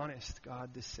be honest,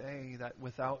 God, to say that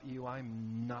without you,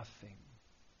 I'm nothing.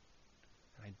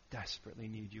 And I desperately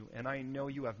need you. And I know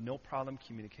you have no problem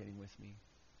communicating with me.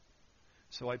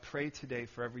 So I pray today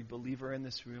for every believer in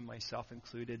this room, myself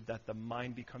included, that the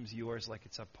mind becomes yours like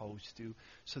it's supposed to,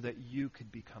 so that you could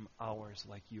become ours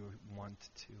like you want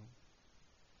to.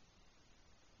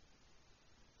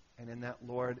 And in that,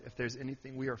 Lord, if there's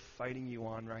anything we are fighting you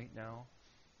on right now,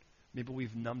 maybe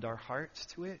we've numbed our hearts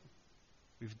to it.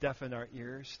 We've deafened our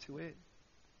ears to it.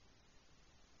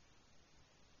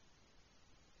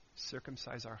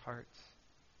 Circumcise our hearts.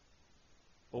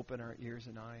 Open our ears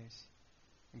and eyes.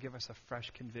 And give us a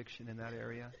fresh conviction in that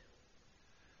area.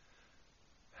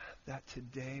 That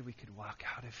today we could walk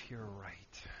out of here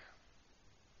right.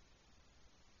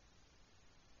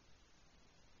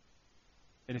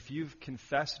 And if you've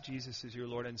confessed Jesus as your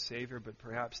Lord and Savior, but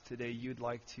perhaps today you'd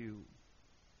like to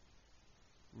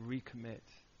recommit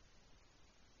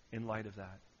in light of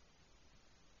that.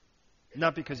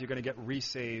 Not because you're going to get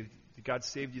resaved. God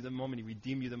saved you the moment, He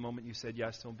redeemed you the moment you said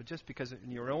yes to Him, but just because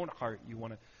in your own heart you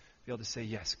want to be able to say,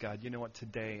 yes, God, you know what,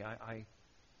 today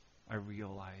I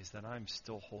realize that I'm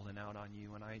still holding out on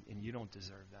you and you don't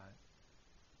deserve that.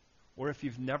 Or if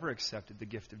you've never accepted the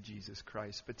gift of Jesus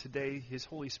Christ, but today His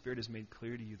Holy Spirit has made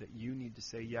clear to you that you need to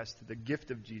say yes to the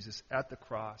gift of Jesus at the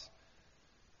cross.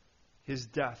 His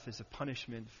death is a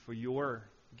punishment for your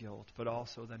guilt, but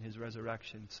also then His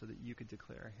resurrection so that you could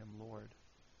declare Him Lord.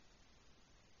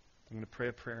 I'm going to pray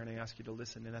a prayer and I ask you to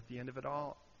listen. And at the end of it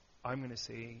all, I'm going to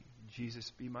say,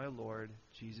 Jesus be my Lord,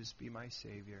 Jesus be my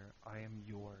Savior, I am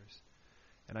yours.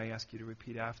 And I ask you to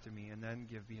repeat after me and then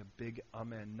give me a big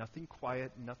amen. Nothing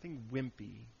quiet, nothing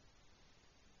wimpy.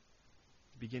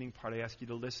 The beginning part, I ask you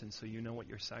to listen so you know what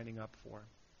you're signing up for.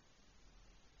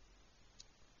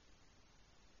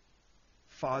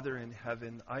 Father in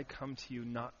heaven, I come to you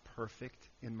not perfect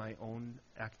in my own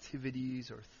activities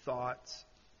or thoughts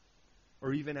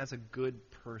or even as a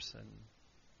good person.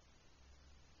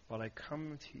 But I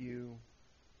come to you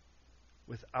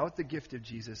without the gift of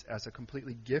Jesus as a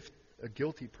completely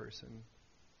guilty person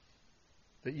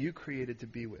that you created to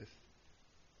be with.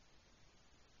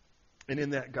 And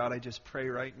in that, God, I just pray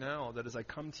right now that as I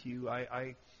come to you,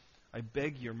 I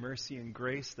beg your mercy and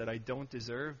grace that I don't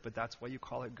deserve, but that's why you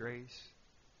call it grace.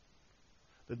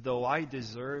 That though I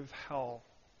deserve hell,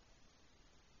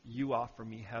 you offer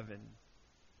me heaven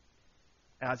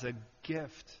as a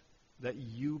gift that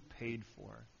you paid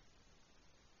for.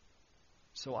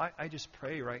 So I just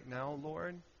pray right now,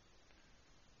 Lord,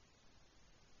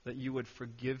 that you would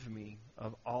forgive me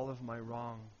of all of my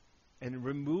wrong and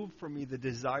remove from me the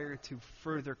desire to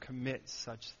further commit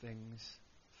such things,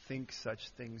 think such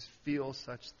things, feel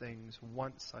such things,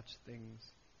 want such things.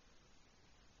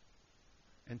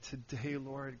 And today,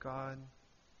 Lord God,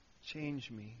 change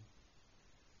me.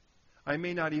 I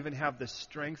may not even have the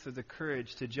strength or the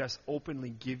courage to just openly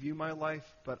give you my life,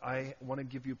 but I want to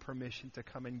give you permission to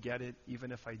come and get it,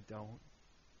 even if I don't.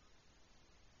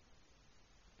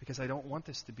 Because I don't want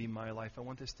this to be my life. I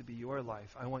want this to be your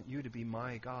life. I want you to be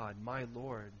my God, my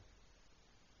Lord.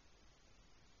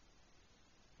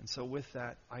 And so with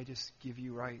that, I just give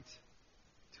you right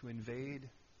to invade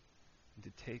and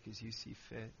to take as you see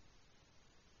fit.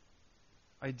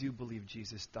 I do believe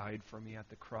Jesus died for me at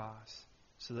the cross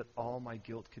so that all my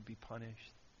guilt could be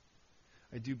punished.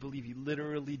 I do believe he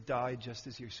literally died just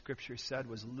as your scripture said,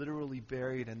 was literally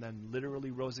buried, and then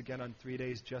literally rose again on 3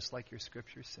 days, just like your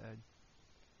scripture said.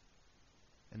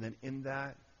 And then in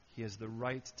that, he has the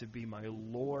right to be my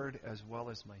Lord as well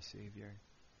as my Savior.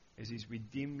 As he's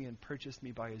redeemed me and purchased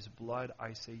me by his blood,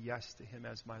 I say yes to him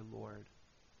as my Lord.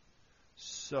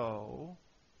 So,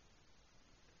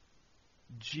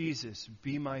 Jesus,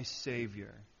 be my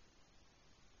Savior.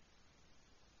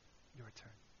 Your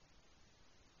turn.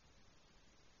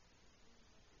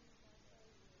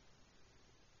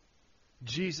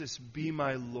 Jesus, be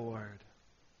my Lord.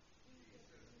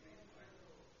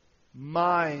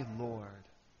 My Lord.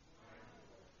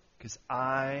 Because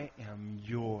I am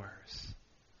yours.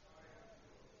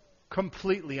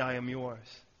 Completely I am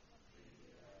yours.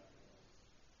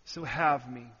 So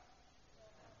have me.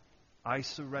 I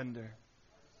surrender.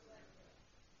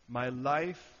 My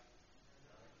life,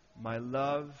 my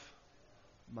love,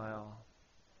 my all.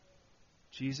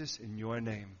 Jesus, in your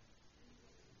name.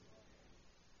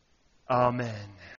 Amen.